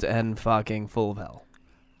 Entombed, and fucking Full of Hell.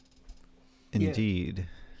 Indeed.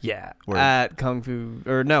 Yeah. Word. At Kung Fu,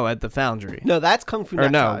 or no, at the Foundry. No, that's Kung Fu Or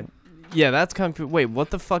Necktie. no. Yeah, that's Kung Fu. Wait, what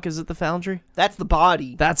the fuck is it? The Foundry? That's the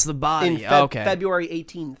body. That's the body. in Okay. February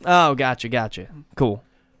 18th. Oh, gotcha. Cool.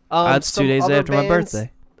 That's 2 Some days other after my bands,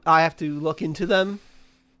 birthday. I have to look into them.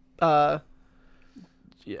 Yeah,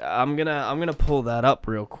 I'm gonna pull that up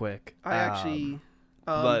real quick. I actually.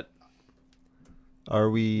 But Are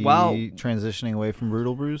we Wow. transitioning away from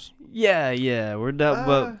Brutal Brews? yeah, we're done.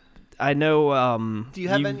 But I know. Do you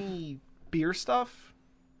have any beer stuff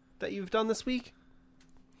that you've done this week?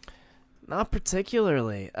 Not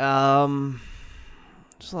particularly.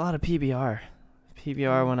 Just a lot of PBR.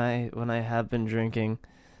 PBR when I have been drinking.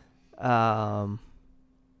 Yeah,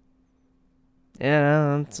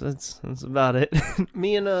 that's about it.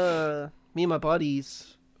 Me and my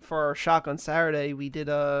buddies for our Shotgun Saturday, we did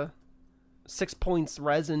 6 Points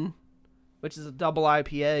Resin, which is a double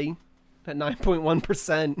IPA at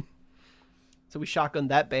 9.1%. So we shotgunned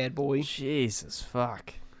that bad boy. Jesus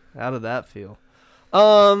fuck. How did that feel?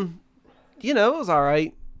 You know, it was all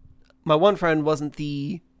right. My one friend wasn't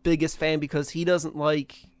the biggest fan because he doesn't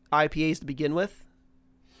like IPAs to begin with.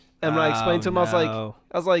 And when I explained to him, I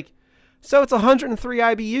was like, so it's 103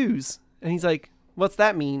 IBUs. And he's like, what's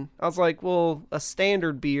that mean? I was like, well, a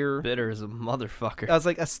standard beer. Bitter as a motherfucker. I was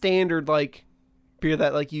like, a standard, like, beer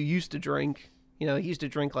that, like, you used to drink. You know, he used to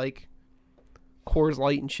drink, like, Coors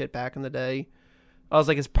Light and shit back in the day. I was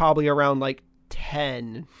like, it's probably around, like,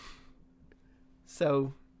 10.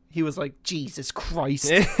 So he was like, Jesus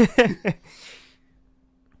Christ.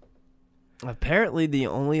 Apparently, the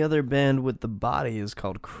only other band with the body is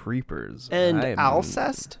called Creepers. And I am-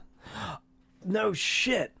 Alcest? No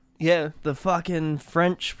shit. Yeah. The fucking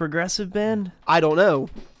French progressive band? I don't know.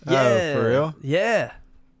 Yeah. Oh, for real? Yeah.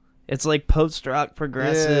 It's like post-rock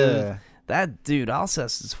progressive. Yeah. That dude,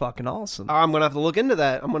 Alcest, is fucking awesome. I'm going to have to look into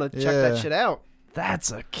that. I'm going to check that Yeah. shit out.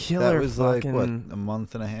 That's a killer That was fucking... like, what, a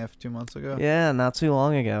month and a half, 2 months ago? Yeah, not too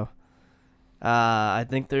long ago. I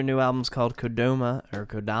think their new album's called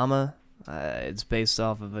Kodama. It's based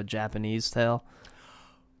off of a Japanese tale.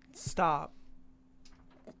 Stop.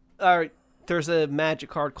 All right. There's a magic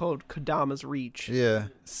card called Kodama's Reach. Yeah.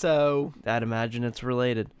 So, I'd imagine it's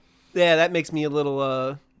related. yeah, that makes me a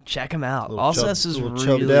little, Check him out. Little Alcest is little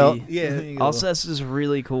chubbed really... out. yeah. Alcest is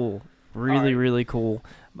really cool. Really, Alright. really cool.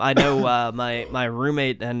 I know my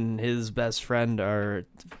roommate and his best friend are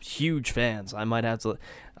huge fans. I might have to...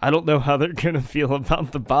 I don't know how they're going to feel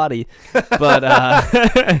about the body, but...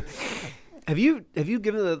 Have you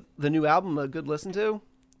given the new album a good listen to?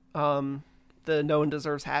 The No One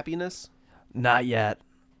Deserves Happiness? Not yet.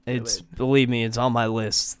 It's believe me, it's on my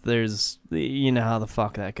list. There's you know how the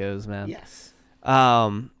fuck that goes, man. Yes.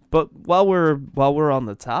 But while we're on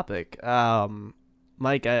the topic,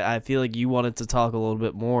 Mike, I feel like you wanted to talk a little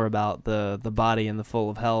bit more about the Body and the Full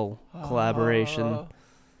of Hell collaboration.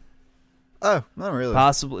 Oh, not really.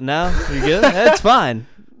 Possibly. No, you're good. It's fine.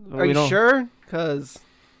 Are you sure? Because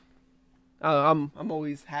I'm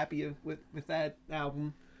always happy with that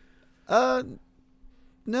album.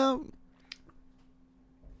 No.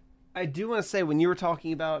 I do want to say, when you were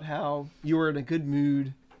talking about how you were in a good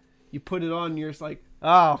mood, you put it on and you're just like,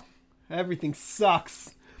 oh, everything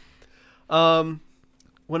sucks. When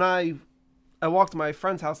I walked to my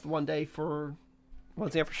friend's house the one day for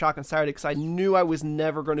Shotgun Saturday, because I knew I was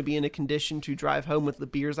never going to be in a condition to drive home with the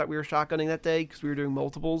beers that we were shotgunning that day, because we were doing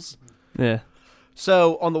multiples. Yeah.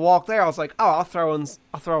 So on the walk there, I was like, oh, I'll throw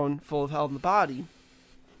in Full of Hell in the Body.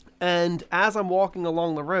 And as I'm walking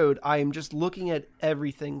along the road, I am just looking at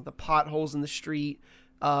everything, the potholes in the street,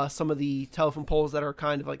 some of the telephone poles that are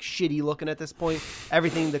kind of like shitty looking at this point,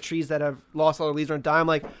 everything, the trees that have lost all their leaves are dying. I'm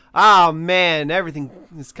like, oh man, everything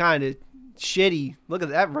is kind of shitty. Look at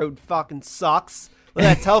that road, fucking sucks. Look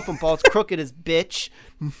at that telephone pole, it's crooked as bitch.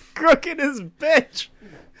 Crooked as bitch.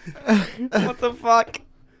 What the fuck?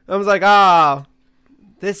 I was like,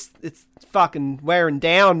 it's fucking wearing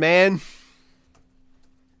down, man.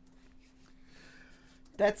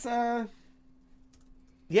 That's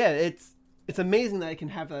yeah, it's amazing that it can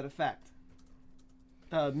have that effect.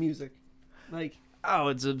 Music, like, Oh,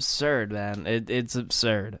 it's absurd, man. It's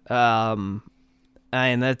absurd. And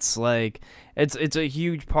that's like it's a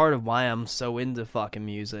huge part of why I'm so into fucking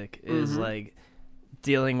music is like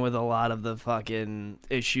dealing with a lot of the fucking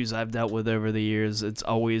issues I've dealt with over the years. It's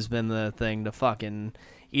always been the thing to fucking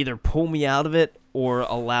either pull me out of it or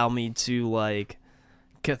allow me to like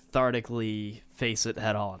cathartically face it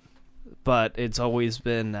head on. But it's always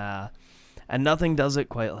been and nothing does it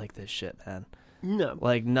quite like this shit, man. no,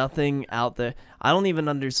 Like, nothing out there. I don't even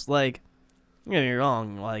understand, like, don't get me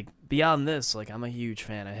wrong, like, beyond this, like, I'm a huge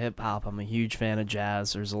fan of hip-hop. I'm a huge fan of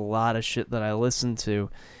jazz. There's a lot of shit that I listen to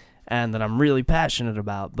and that I'm really passionate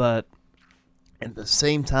about. But At the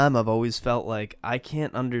same time, I've always felt like I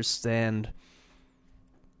can't understand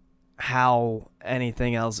how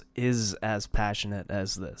anything else is as passionate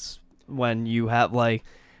as this. When you have like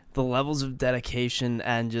the levels of dedication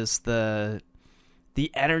and just the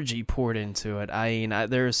energy poured into it. I mean,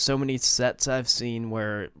 there are so many sets I've seen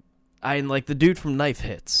where like the dude from Knife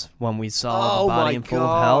Hits when we saw The Body and Full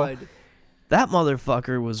of Hell. That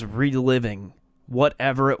motherfucker was reliving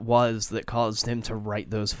whatever it was that caused him to write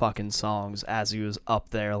those fucking songs as he was up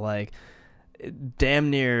there, like damn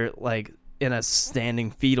near like in a standing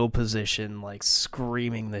fetal position, like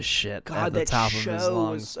screaming this shit at the top of his lungs. That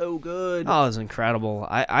show was so good. Oh, it was incredible.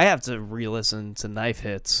 I have to re-listen to Knife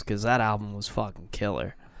Hits because that album was fucking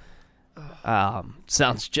killer.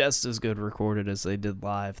 Sounds just as good recorded as they did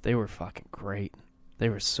live. They were fucking great. They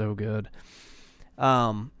were so good.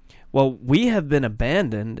 Well, we have been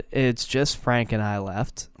abandoned. It's just Frank and I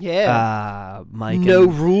left. Yeah. Mike. No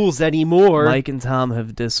rules anymore. Mike and Tom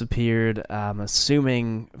have disappeared. I'm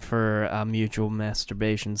assuming for a mutual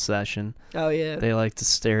masturbation session. Oh, yeah. They like to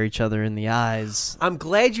stare each other in the eyes. I'm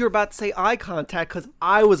glad you were about to say eye contact because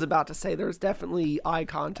I was about to say there's definitely eye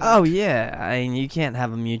contact. Oh, yeah. I mean, you can't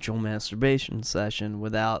have a mutual masturbation session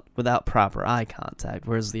without proper eye contact.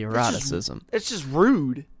 Where's the eroticism? It's just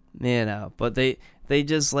rude. You know, but they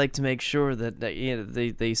just like to make sure that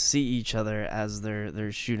they see each other as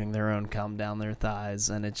they're shooting their own cum down their thighs,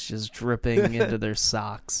 and it's just dripping into their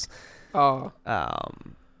socks. Oh.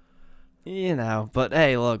 You know, but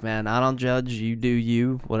hey, look, man, I don't judge. You do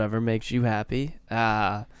you, whatever makes you happy.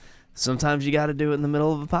 Sometimes you got to do it in the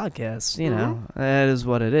middle of a podcast. You know, that is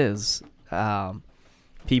what it is.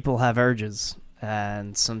 People have urges,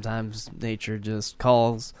 and sometimes nature just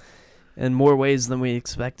calls in more ways than we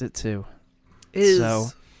expect it to.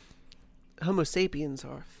 Homo sapiens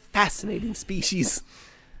are a fascinating species.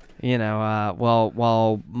 You know,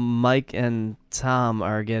 while Mike and Tom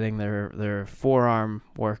are getting their forearm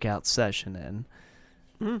workout session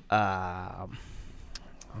in,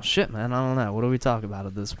 shit, man, I don't know. What do we talk about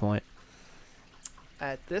at this point?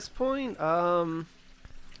 At this point,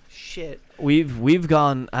 shit. We've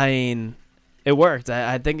gone. I mean, it worked.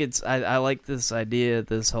 I think it's. I like this idea,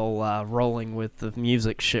 this whole rolling with the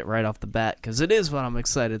music shit right off the bat, because it is what I'm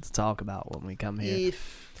excited to talk about when we come here.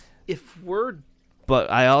 If we're.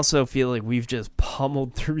 But I also feel like we've just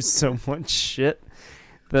pummeled through so much shit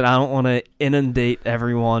that I don't want to inundate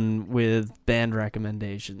everyone with band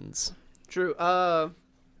recommendations. True. Well,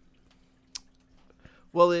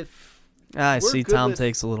 if I see Tom with...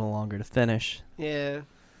 takes a little longer to finish. Yeah,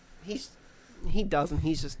 he doesn't.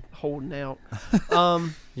 He's just holding out.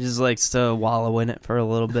 He just likes to wallow in it for a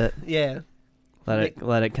little bit. Yeah.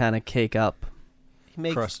 Let it kind of cake up. He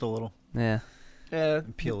makes, crust a little. Yeah. Yeah.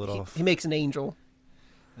 And peel it off. He makes an angel.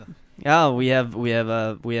 Oh, we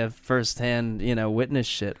have firsthand, witness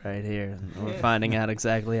shit right here. We're finding out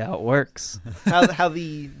exactly how it works. how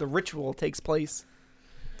the ritual takes place.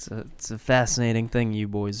 It's a fascinating thing you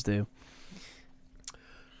boys do.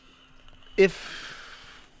 If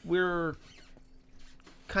we're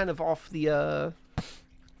kind of off the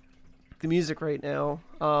music right now,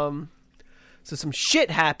 so some shit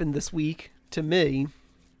happened this week to me.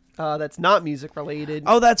 That's not music related.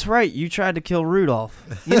 Oh, that's right. You tried to kill Rudolph.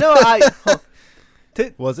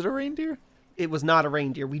 Was it a reindeer? It was not a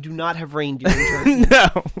reindeer. We do not have reindeer in Jersey.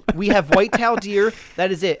 No. We have white-tailed deer.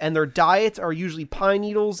 That is it. And their diets are usually pine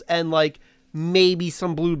needles and maybe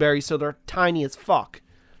some blueberries, so they're tiny as fuck.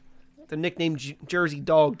 The nickname Jersey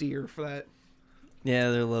dog deer for that.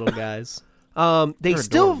 Yeah, they're little guys. They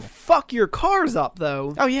still fuck your cars up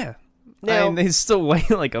though. Oh yeah. Now, I mean, they still weigh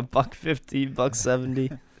like $150,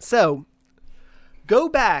 $170. So, go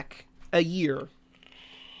back a year.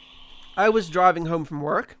 I was driving home from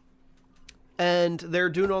work, and they're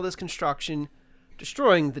doing all this construction,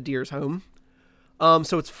 destroying the deer's home.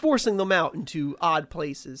 So it's forcing them out into odd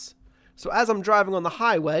places. So as I'm driving on the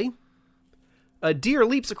highway, a deer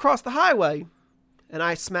leaps across the highway, and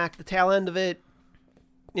I smack the tail end of it.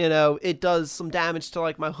 It does some damage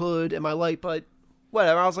to my hood and my light, but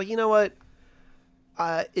whatever. I was like, you know what?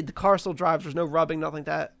 The car still drives. There's no rubbing, nothing like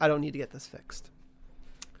that. I don't need to get this fixed.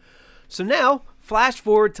 So now, flash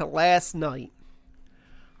forward to last night.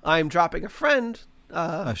 I'm dropping a friend.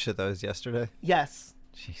 Oh shit, that was yesterday? Yes.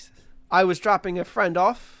 Jesus. I was dropping a friend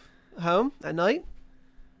off home at night.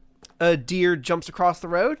 A deer jumps across the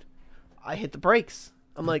road. I hit the brakes.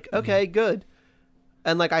 I'm like, okay, good.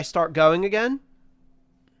 And I start going again.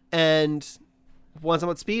 And once I'm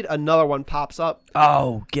at speed, another one pops up.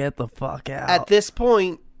 Oh, get the fuck out. At this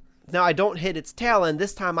point, now I don't hit its tail end.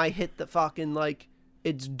 This time I hit the fucking,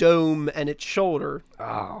 its dome and its shoulder.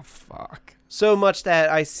 Oh, fuck. so much that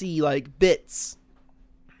I see like bits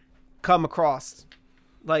come across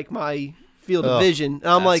like my field of vision. And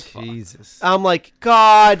I'm like, Jesus. I'm like,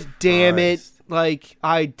 God damn Christ. it! Like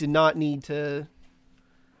I did not need to.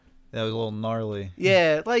 That was a little gnarly.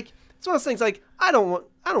 Yeah, like it's one of those things. Like I don't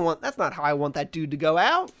want. That's not how I want that dude to go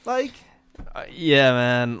out. Like. Yeah,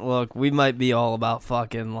 man. Look, we might be all about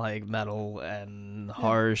fucking like metal and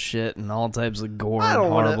horror shit and all types of gore and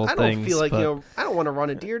horrible things. I don't feel like I don't want to run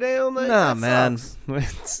a deer down. Like, nah, that man.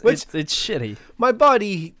 sucks. It's shitty. My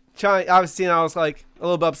buddy, I was like a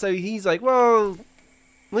little bit upset. He's like, well,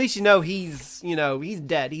 at least he's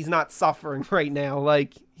dead. He's not suffering right now.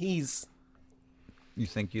 Like he's. You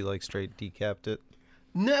think you like straight decapped it?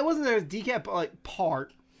 No, it wasn't a decap, but like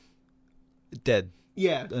part. Dead.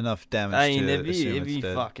 Yeah. Enough damage I mean, to if assume you it's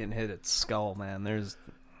dead. fucking hit its skull, man, there's.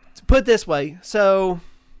 To put it this way, so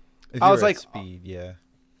If I you was were at like, speed, yeah.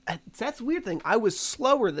 that's the weird thing. I was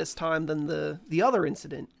slower this time than the other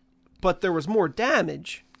incident, but there was more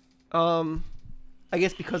damage. I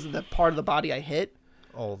guess because of the part of the body I hit.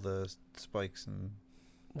 All the spikes and.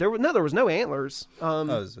 There was no antlers. It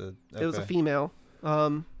was a female.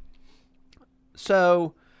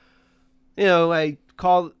 So, I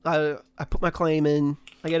put my claim in.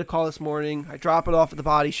 I get a call this morning. I drop it off at the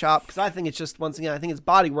body shop because I think it's just, once again, I think it's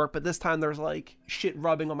body work, but this time there's like shit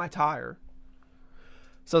rubbing on my tire.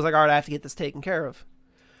 So I was like, all right, I have to get this taken care of.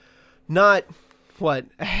 Not, a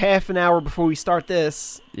half an hour before we start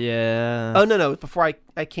this. Yeah. Oh, no. Before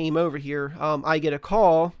I came over here, I get a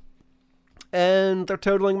call and they're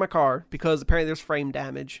totaling my car because apparently there's frame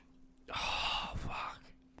damage.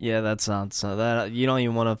 Yeah, that sounds so. That you don't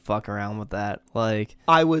even want to fuck around with that. Like,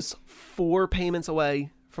 I was 4 payments away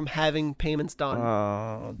from having payments done.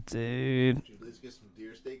 oh, dude. Did you at least get some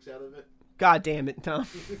deer steaks out of it? God damn it, Tom.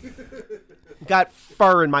 Got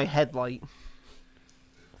fur in my headlight.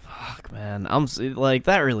 Fuck, man. I'm like,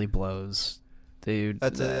 that really blows, dude.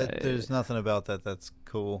 There's nothing about that that's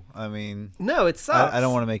cool. I mean, No, it sucks. I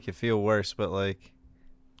don't want to make you feel worse, but like,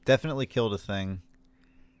 definitely killed a thing.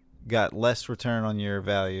 Got less return on your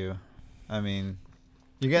value. I mean,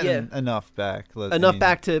 you're getting enough back.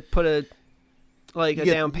 Back to put a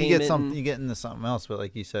down payment. You get into something else, but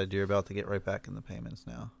like you said, you're about to get right back in the payments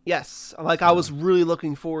now. Yes, I was really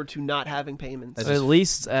looking forward to not having payments. That At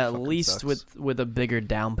least sucks. with a bigger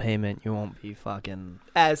down payment, you won't be fucking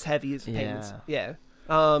As heavy as payments. Yeah.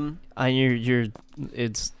 And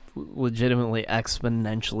it's legitimately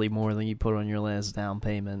exponentially more than you put on your last down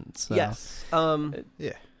payment. So. Yes.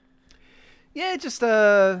 Yeah. Yeah, just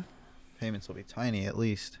Payments will be tiny at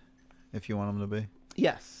least, if you want them to be.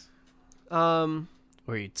 yes. Or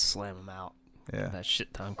you'd slam them out Yeah. that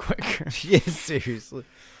shit ton quicker. Yeah, seriously.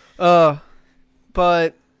 But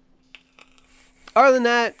other than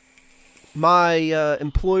that, my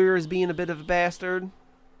employer is being a bit of a bastard.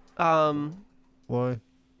 Why?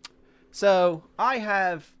 So I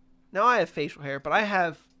have facial hair, but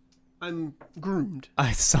I'm groomed.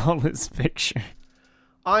 I saw this picture.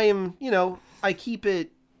 I am, I keep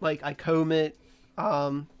it, like, I comb it,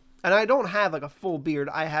 and I don't have, like, a full beard.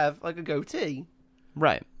 I have, like, a goatee.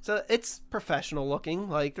 Right. So it's professional looking.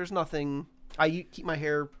 Like, there's nothing, I keep my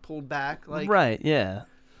hair pulled back. Like, Right, yeah.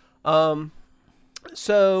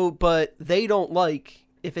 So, but they don't like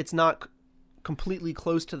if it's not completely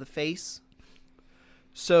close to the face.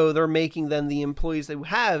 So they're making then the employees that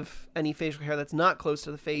have any facial hair that's not close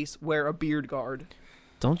to the face wear a beard guard.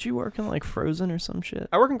 Don't you work in, like, Frozen or some shit?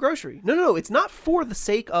 I work in grocery. No. It's not for the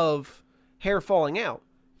sake of hair falling out.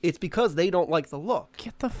 It's because they don't like the look.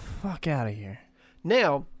 Get the fuck out of here.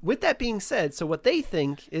 Now, with that being said, so what they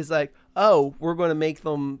think is like, oh, we're going to make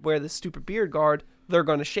them wear this stupid beard guard. They're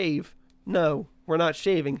going to shave. No, we're not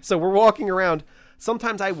shaving. So we're walking around.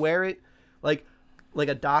 Sometimes I wear it like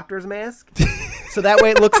a doctor's mask. So that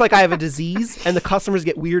way it looks like I have a disease and the customers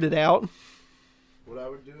get weirded out. What I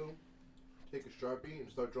would do, take a Sharpie and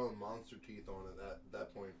start drawing monster teeth on it at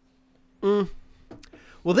that point.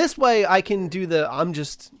 Well, this way I can do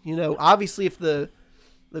obviously if the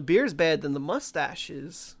beard's bad, then the mustache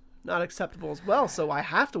is not acceptable as well. So I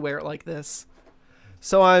have to wear it like this.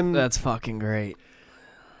 So That's fucking great.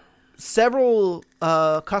 Several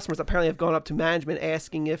customers apparently have gone up to management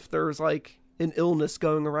asking if there's like an illness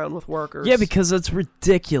going around with workers. Yeah, because that's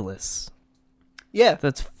ridiculous. Yeah.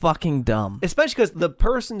 That's fucking dumb. Especially because the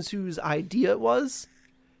person whose idea it was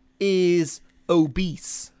is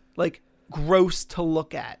obese. Like, gross to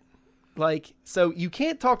look at. Like, so you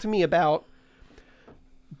can't talk to me about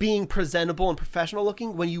being presentable and professional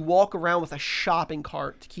looking when you walk around with a shopping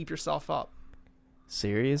cart to keep yourself up.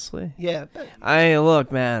 Seriously? Yeah.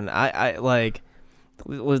 Look, man, I like,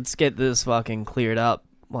 let's get this fucking cleared up.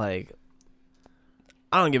 Like,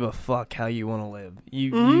 I don't give a fuck how you want to live.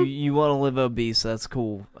 You Mm-hmm. want to live obese, that's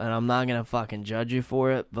cool, and I'm not gonna fucking judge you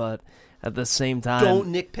for it. But at the same time,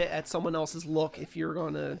 Don't nitpick at someone else's look if you're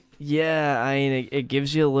gonna. yeah, I mean, it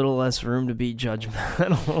gives you a little less room to be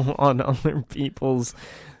judgmental on other people's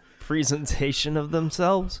presentation of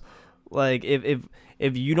themselves. Like,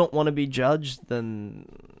 if you don't want to be judged, then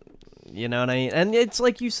you know what I mean. And it's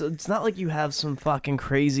like you said, it's not like you have some fucking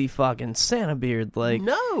crazy fucking Santa beard. Like,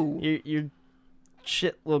 No. your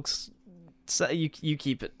shit looks. You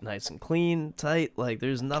keep it nice and clean, tight. Like,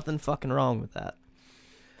 there's nothing fucking wrong with that.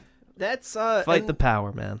 That's Fight the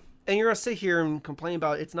power, man. And you're gonna sit here and complain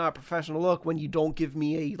about it's not a professional look when you don't give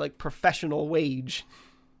me a like professional wage.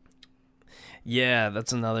 Yeah,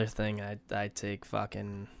 that's another thing I take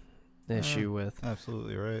fucking issue with.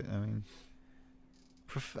 Absolutely right. I mean,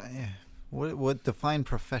 what define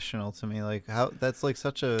professional to me? Like how that's like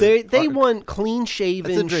such a They want clean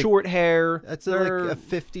shaven, That's a short hair. That's They're- like a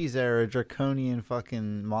 50s era draconian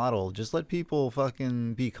fucking model. Just let people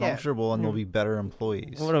fucking be comfortable and they'll be better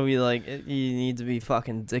employees. What are we like? You need to be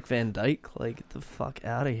fucking Dick Van Dyke? Like, get the fuck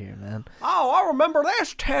out of here, man. Oh, I remember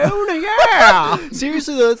this tune. Yeah.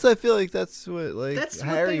 Seriously though, I feel like that's what That's what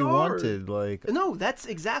Harry they are. wanted. Like No, that's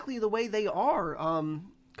exactly the way they are.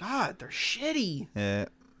 God, they're shitty. yeah.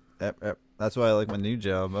 Yep. That's why I like my new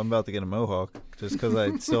job. I'm about to get a mohawk just because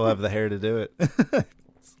I still have the hair to do it.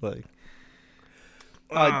 It's like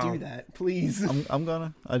Do that, please. I'm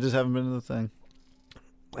gonna. I just haven't been to the thing.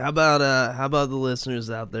 How about the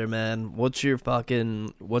listeners out there, man? What's your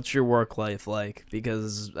work life like?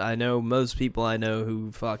 Because I know most people I know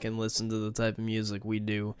who fucking listen to the type of music we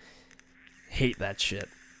do hate that shit.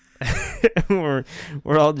 we're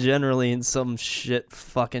all generally in some shit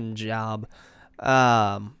fucking job.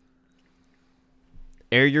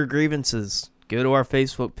 Air your grievances. Go to our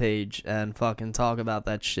Facebook page and fucking talk about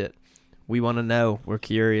that shit. We want to know. We're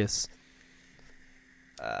curious.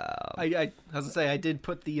 I was gonna say I did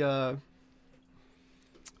put the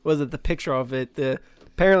the picture of it.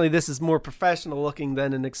 Apparently this is more professional looking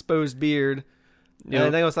than an exposed beard. Yep. And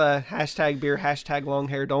I think it was a hashtag beer, hashtag long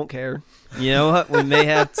hair, don't care. You know what? We may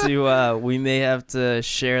have to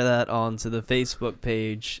share that onto the Facebook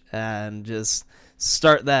page and just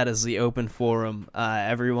start that as the open forum.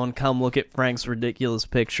 Everyone come look at Frank's ridiculous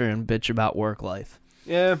picture and bitch about work life.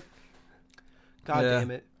 Yeah. God Yeah.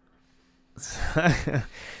 damn it.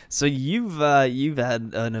 So you've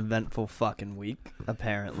had an eventful fucking week,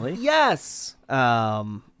 apparently. Yes.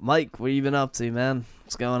 Mike, what have you been up to, man?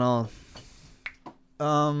 What's going on?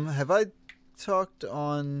 Have I talked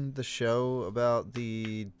on the show about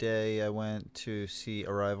the day I went to see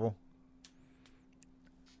Arrival?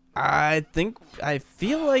 I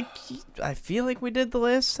feel like we did the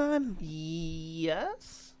last time.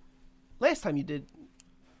 Yes. Last time you did.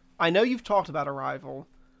 I know you've talked about Arrival.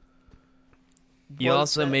 You Was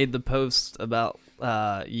also that- made the post about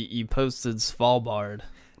you posted Svalbard.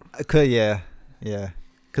 I could, yeah,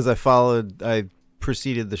 because I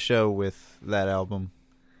preceded the show with that album,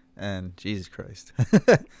 and Jesus Christ,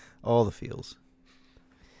 all the feels.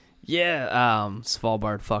 Yeah,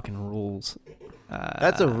 Svalbard fucking rules.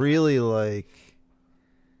 That's a really like,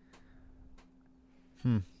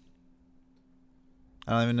 I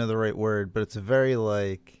don't even know the right word, but it's a very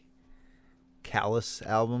like callous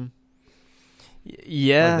album.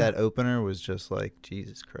 Yeah, Like that opener was just like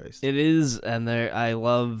Jesus Christ. it is, and I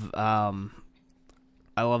love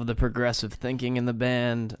the progressive thinking in the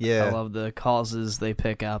band. Yeah. I love the causes they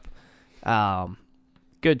pick up.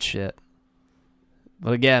 Good shit.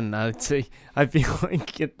 But again, I feel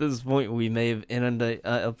like at this point we may have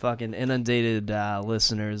inundated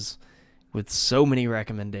listeners with so many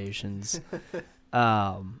recommendations.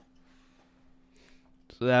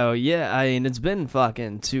 So yeah, I mean it's been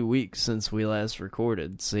fucking 2 weeks since we last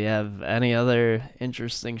recorded. So you have any other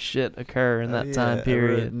interesting shit occur in that time I wrote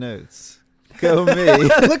period? notes. Go me.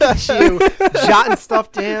 Look at you jotting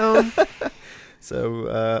stuff down.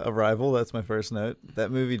 So, Arrival, that's my first note.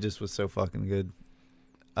 That movie just was so fucking good.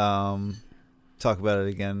 Talk about it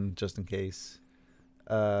again, just in case.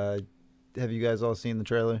 Have you guys all seen the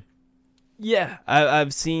trailer? Yeah,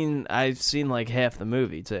 I've seen like half the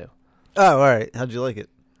movie too. Oh, all right. How'd you like it?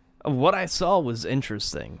 What I saw was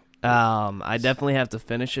interesting. I definitely have to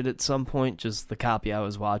finish it at some point. Just the copy I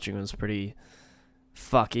was watching was pretty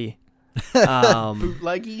fucky.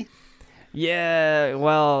 Bootleggy. Yeah,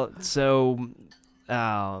 well, so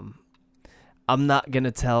I'm not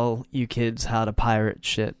gonna tell you kids how to pirate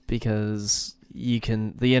shit because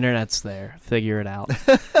the internet's there. Figure it out.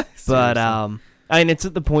 But I mean, it's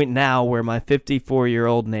at the point now where my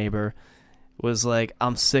 54-year-old neighbor was like,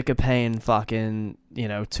 I'm sick of paying fucking,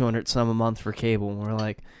 $200 some a month for cable. And we're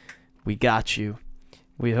like, we got you.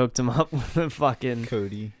 We hooked him up with a fucking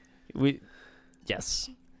Cody. Yes.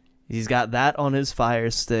 He's got that on his Fire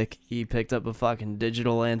Stick. He picked up a fucking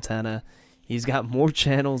digital antenna. He's got more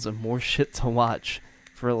channels and more shit to watch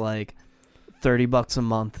for like $30 a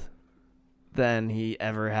month than he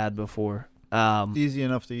ever had before. Easy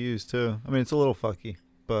enough to use too. I mean, it's a little fucky,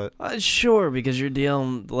 but sure, because you're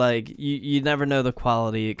dealing like you never know the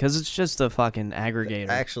quality because it's just a fucking aggregator.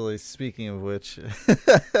 Actually, speaking of which,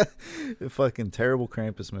 fucking terrible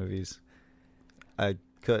Krampus movies. I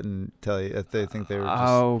couldn't tell you. I think they were just...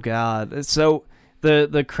 Oh god! So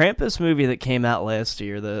the Krampus movie that came out last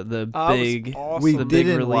year, the big, awesome. We the big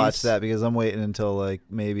didn't release. watch that because I'm waiting until like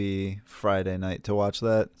maybe Friday night to watch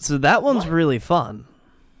that. So that one's What? really fun.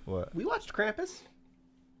 What? We watched Krampus.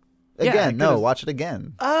 Yeah, Again, no, could've- watch it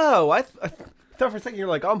again. Oh, I thought for a second you're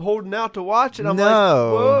like, I'm holding out to watch it. I'm no, like,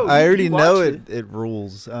 whoa, I you already know watched it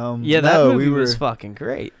rules. Yeah, that no, movie we were was fucking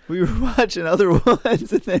great. we were watching other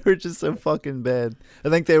ones and they were just so fucking bad. I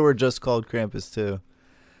think they were just called Krampus too.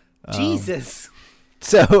 Jesus.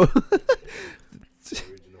 So,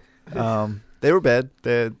 they were bad.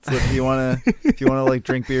 So if you wanna like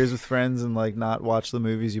drink beers with friends and like not watch the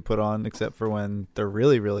movies you put on, except for when they're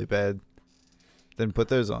really really bad, then put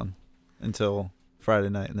those on until Friday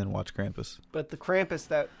night and then watch Krampus. But the Krampus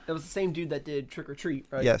that was the same dude that did Trick or Treat,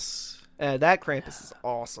 right? Yes. That Krampus is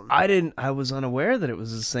awesome. I was unaware that it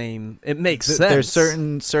was the same. It makes sense. There's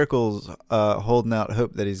certain circles holding out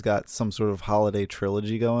hope that he's got some sort of holiday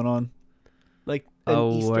trilogy going on. Like an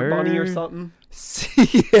Oh, Easter Bunny or word? something.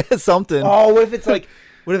 Yeah, something. Oh, what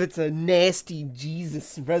if it's a nasty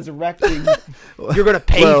Jesus resurrecting? You're gonna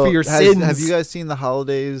pay Well, for your sins. Have you guys seen the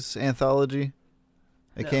Holidays anthology?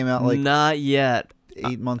 It came out like Not yet.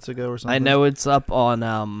 8 months ago or something. I know it's up on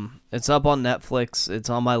Netflix. It's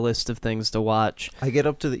on my list of things to watch. I get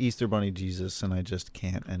up to the Easter Bunny Jesus and I just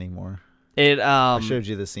can't anymore. It I showed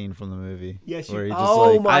you the scene from the movie. Yes, where he just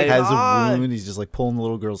oh like my has God. a wound. He's just like pulling the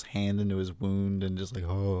little girl's hand into his wound and just like,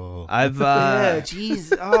 oh. I've yeah,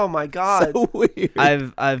 jeez. Oh my God. So weird.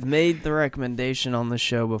 I've made the recommendation on the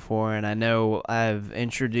show before, and I know I've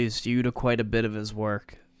introduced you to quite a bit of his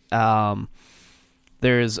work.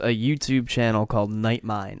 There's a YouTube channel called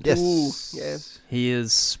Nightmind. Yes. Ooh, yeah. He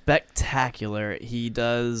is spectacular. He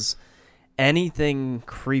does anything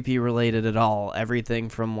creepy related at all. Everything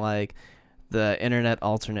from like the internet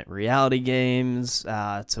alternate reality games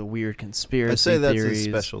to weird conspiracy I'd say that's theories.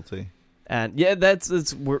 his specialty. And yeah, that's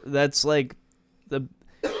like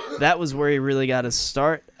that was where he really got his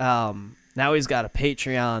start. Now he's got a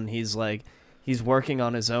Patreon. He's working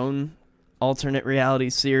on his own alternate reality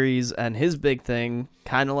series, and his big thing,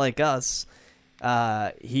 kind of like us,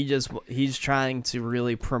 he's trying to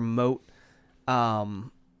really promote a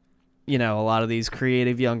lot of these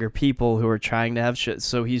creative younger people who are trying to have shit.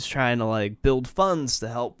 So he's trying to like build funds to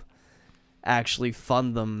help actually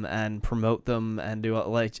fund them and promote them and do it.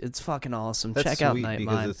 Like, it's fucking awesome. That's Check out sweet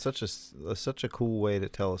because Nightmind. it's such a cool way to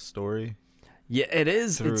tell a story. Yeah, it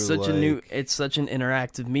is. through, It's such it's such an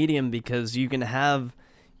interactive medium because you can have,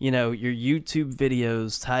 your YouTube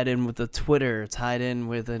videos tied in with a Twitter, tied in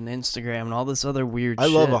with an Instagram and all this other weird I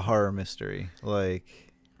shit. love a horror mystery. Like,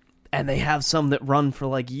 And they have some that run for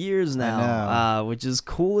like years I now, which is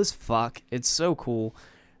cool as fuck. It's so cool.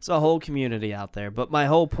 There's a whole community out there. But my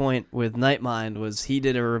whole point with Nightmind was he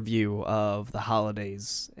did a review of the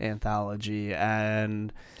Holidays anthology,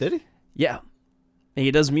 and did he? yeah, he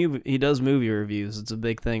does movie reviews. It's a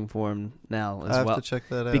big thing for him now as I have well. to check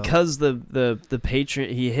that out. Because the Patreon,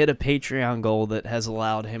 he hit a Patreon goal that has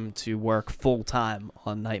allowed him to work full time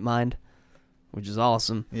on Nightmind, which is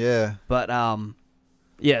awesome. Yeah. But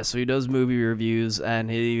yeah, so he does movie reviews, and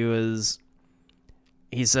he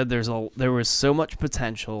said there was so much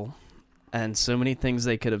potential and so many things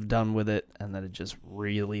they could have done with it, and that it just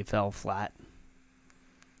really fell flat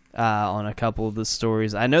on a couple of the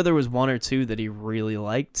stories. I know there was one or two that he really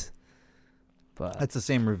liked, but That's the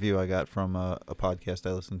same review I got from a podcast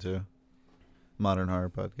I listen to. Modern Horror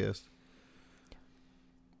Podcast.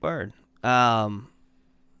 Bird.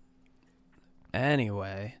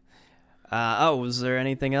 Anyway. Was there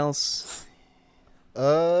anything else?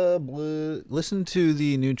 Listened to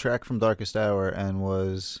the new track from Darkest Hour and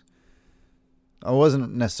I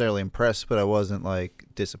wasn't necessarily impressed, but I wasn't like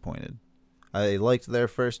disappointed. I liked their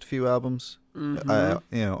first few albums. Mm-hmm.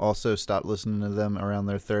 I also stopped listening to them around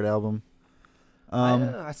their third album.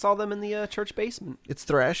 I saw them in the church basement. It's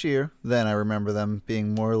thrashier than I remember them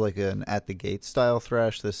being, more like an At the Gate style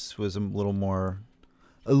thrash. This was a little more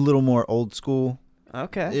old school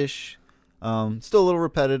Okay. ish. Still a little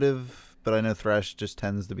repetitive, but I know thrash just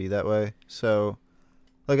tends to be that way. So,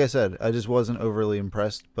 like I said, I just wasn't overly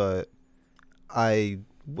impressed, but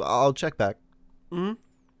I'll check back. Mm-hmm.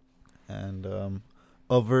 And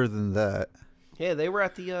other than that, yeah, they were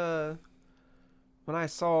at the when I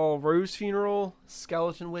saw Rose Funeral,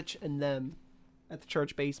 Skeleton Witch, and them at the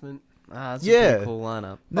church basement. That's a Yeah. pretty cool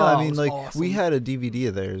lineup. no, Oh, I it mean, was like, awesome. we had a DVD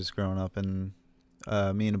of theirs growing up, and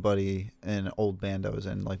me and a buddy and an old band I was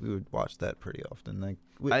in, like, we would watch that pretty often. Like,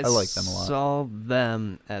 I like them a lot. Saw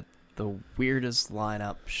them at the weirdest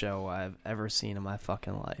lineup show I've ever seen in my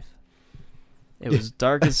fucking life. It was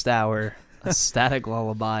Darkest Hour, A Static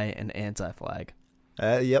Lullaby, and Anti-Flag.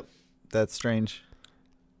 Yep, that's strange.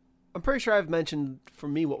 I'm pretty sure I've mentioned for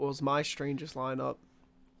me what was my strangest lineup.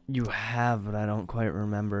 You have, but I don't quite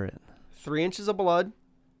remember it. 3 Inches of Blood,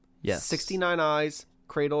 Yes. 69 Eyes,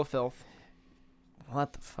 Cradle of Filth.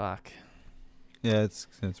 What the fuck? Yeah, it's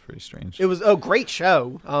pretty strange. It was a great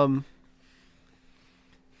show.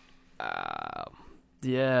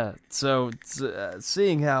 Yeah. So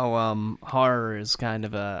seeing how horror is kind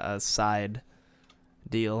of a side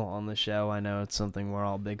deal on the show, I know it's something we're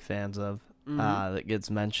all big fans of. That gets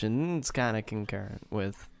mentioned. It's kind of concurrent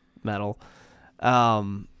with metal.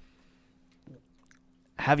 Have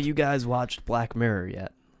you guys watched Black Mirror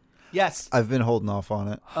yet? Yes. I've been holding off on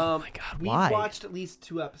it. Oh my god, We why? watched at least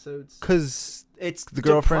 2 episodes. Because It's the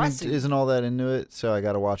girlfriend depressing. isn't all that into it, so I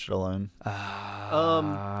got to watch it alone.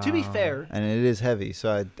 To be fair, And it is heavy,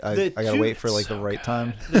 so I The got to two- wait for, like, the so right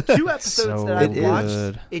time. the 2 episodes So that I It is.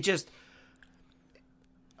 watched, good.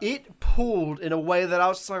 it pulled in a way that I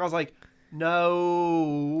was like,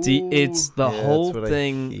 no. It's the Yeah, whole that's what I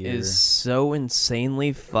thing hear. is so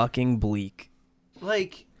insanely fucking bleak.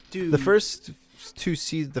 like, dude. The first 2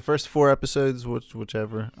 seasons, the first 4 episodes,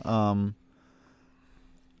 whichever,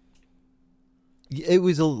 it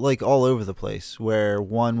was like all over the place. Where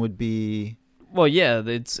one would be, Well, yeah,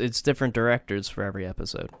 it's different directors for every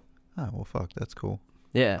episode. oh well, fuck, that's cool.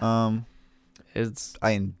 Yeah, it's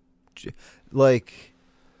I like.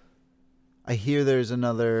 I hear there's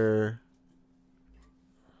another.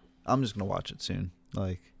 I'm just gonna watch it soon.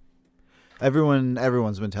 Like,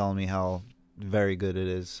 everyone's been telling me how very good it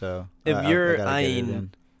is. So If I you're- gotta I get it mean,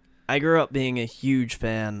 in. I grew up being a huge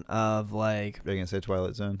fan of like Are you gonna say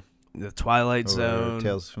Twilight Zone? the Twilight Or Zone,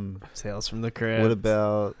 Tales from. Tales from the Crypt. What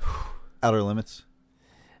about Outer Limits?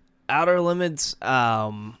 Outer Limits?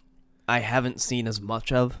 I haven't seen as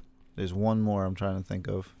much of. There's one more I'm trying to think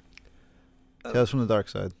of. Tales from the Dark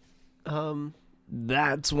Side.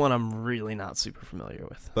 That's one I'm really not super familiar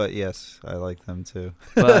with. But yes, I like them too.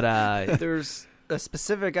 But there's a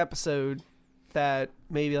specific episode that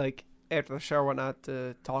maybe like after the show or whatnot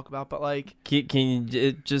to talk about, but like can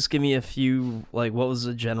you just give me a few, like, what was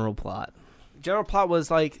the general plot? general plot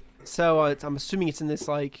was like, so I'm assuming it's in this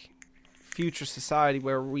like future society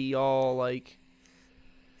where we all like,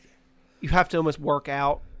 you have to almost work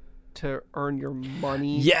out to earn your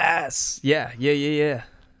money. Yes. Yeah.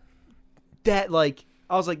 That like,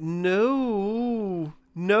 I was like, no,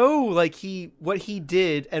 like what he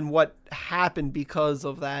did and what happened because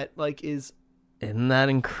of that like is Isn't that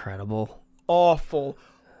incredible? awful.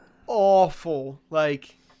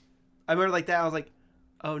 Like, I remember like that. I was like,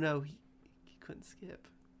 oh no, he couldn't skip.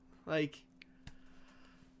 Like,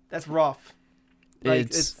 that's rough. Like,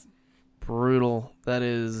 It's brutal. That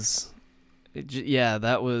is, yeah.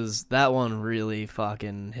 That one really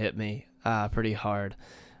fucking hit me pretty hard,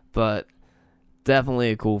 but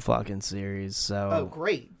definitely a cool fucking series. So oh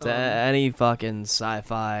great. to any fucking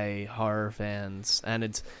sci-fi horror fans, and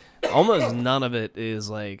it's almost none of it is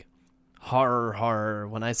like horror.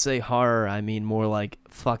 When I say horror, I mean more like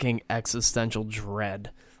fucking existential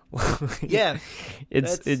dread. Yeah,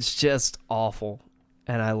 it's just awful,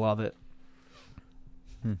 and I love it.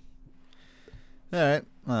 All right,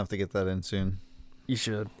 I'll have to get that in soon. You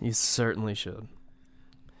should. You certainly should.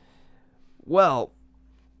 Well,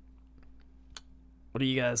 what are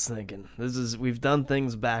you guys thinking? We've done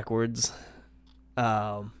things backwards.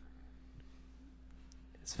 It's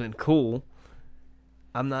been cool.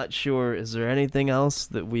 I'm not sure. Is there anything else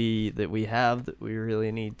that we have that we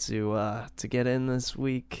really need to get in this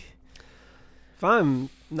week? if I'm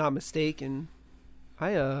not mistaken,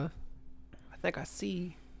 I think I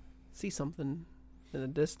see something in the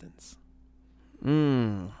distance.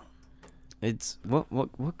 It's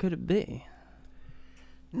what could it be?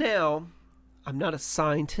 Now, I'm not a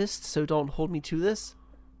scientist, so don't hold me to this,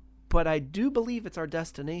 but I do believe it's our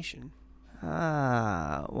destination.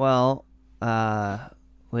 Well,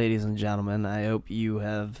 ladies and gentlemen, I hope you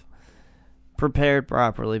have prepared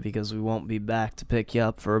properly because we won't be back to pick you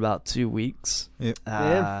up for about 2 weeks. Yep.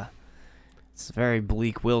 Yeah. It's a very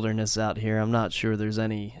bleak wilderness out here. I'm not sure there's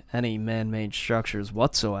any man-made structures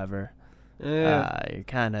whatsoever. You're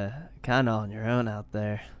kind of on your own out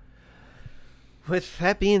there. With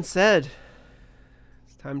that being said,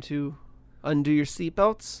 it's time to undo your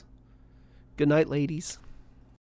seatbelts. Good night, ladies.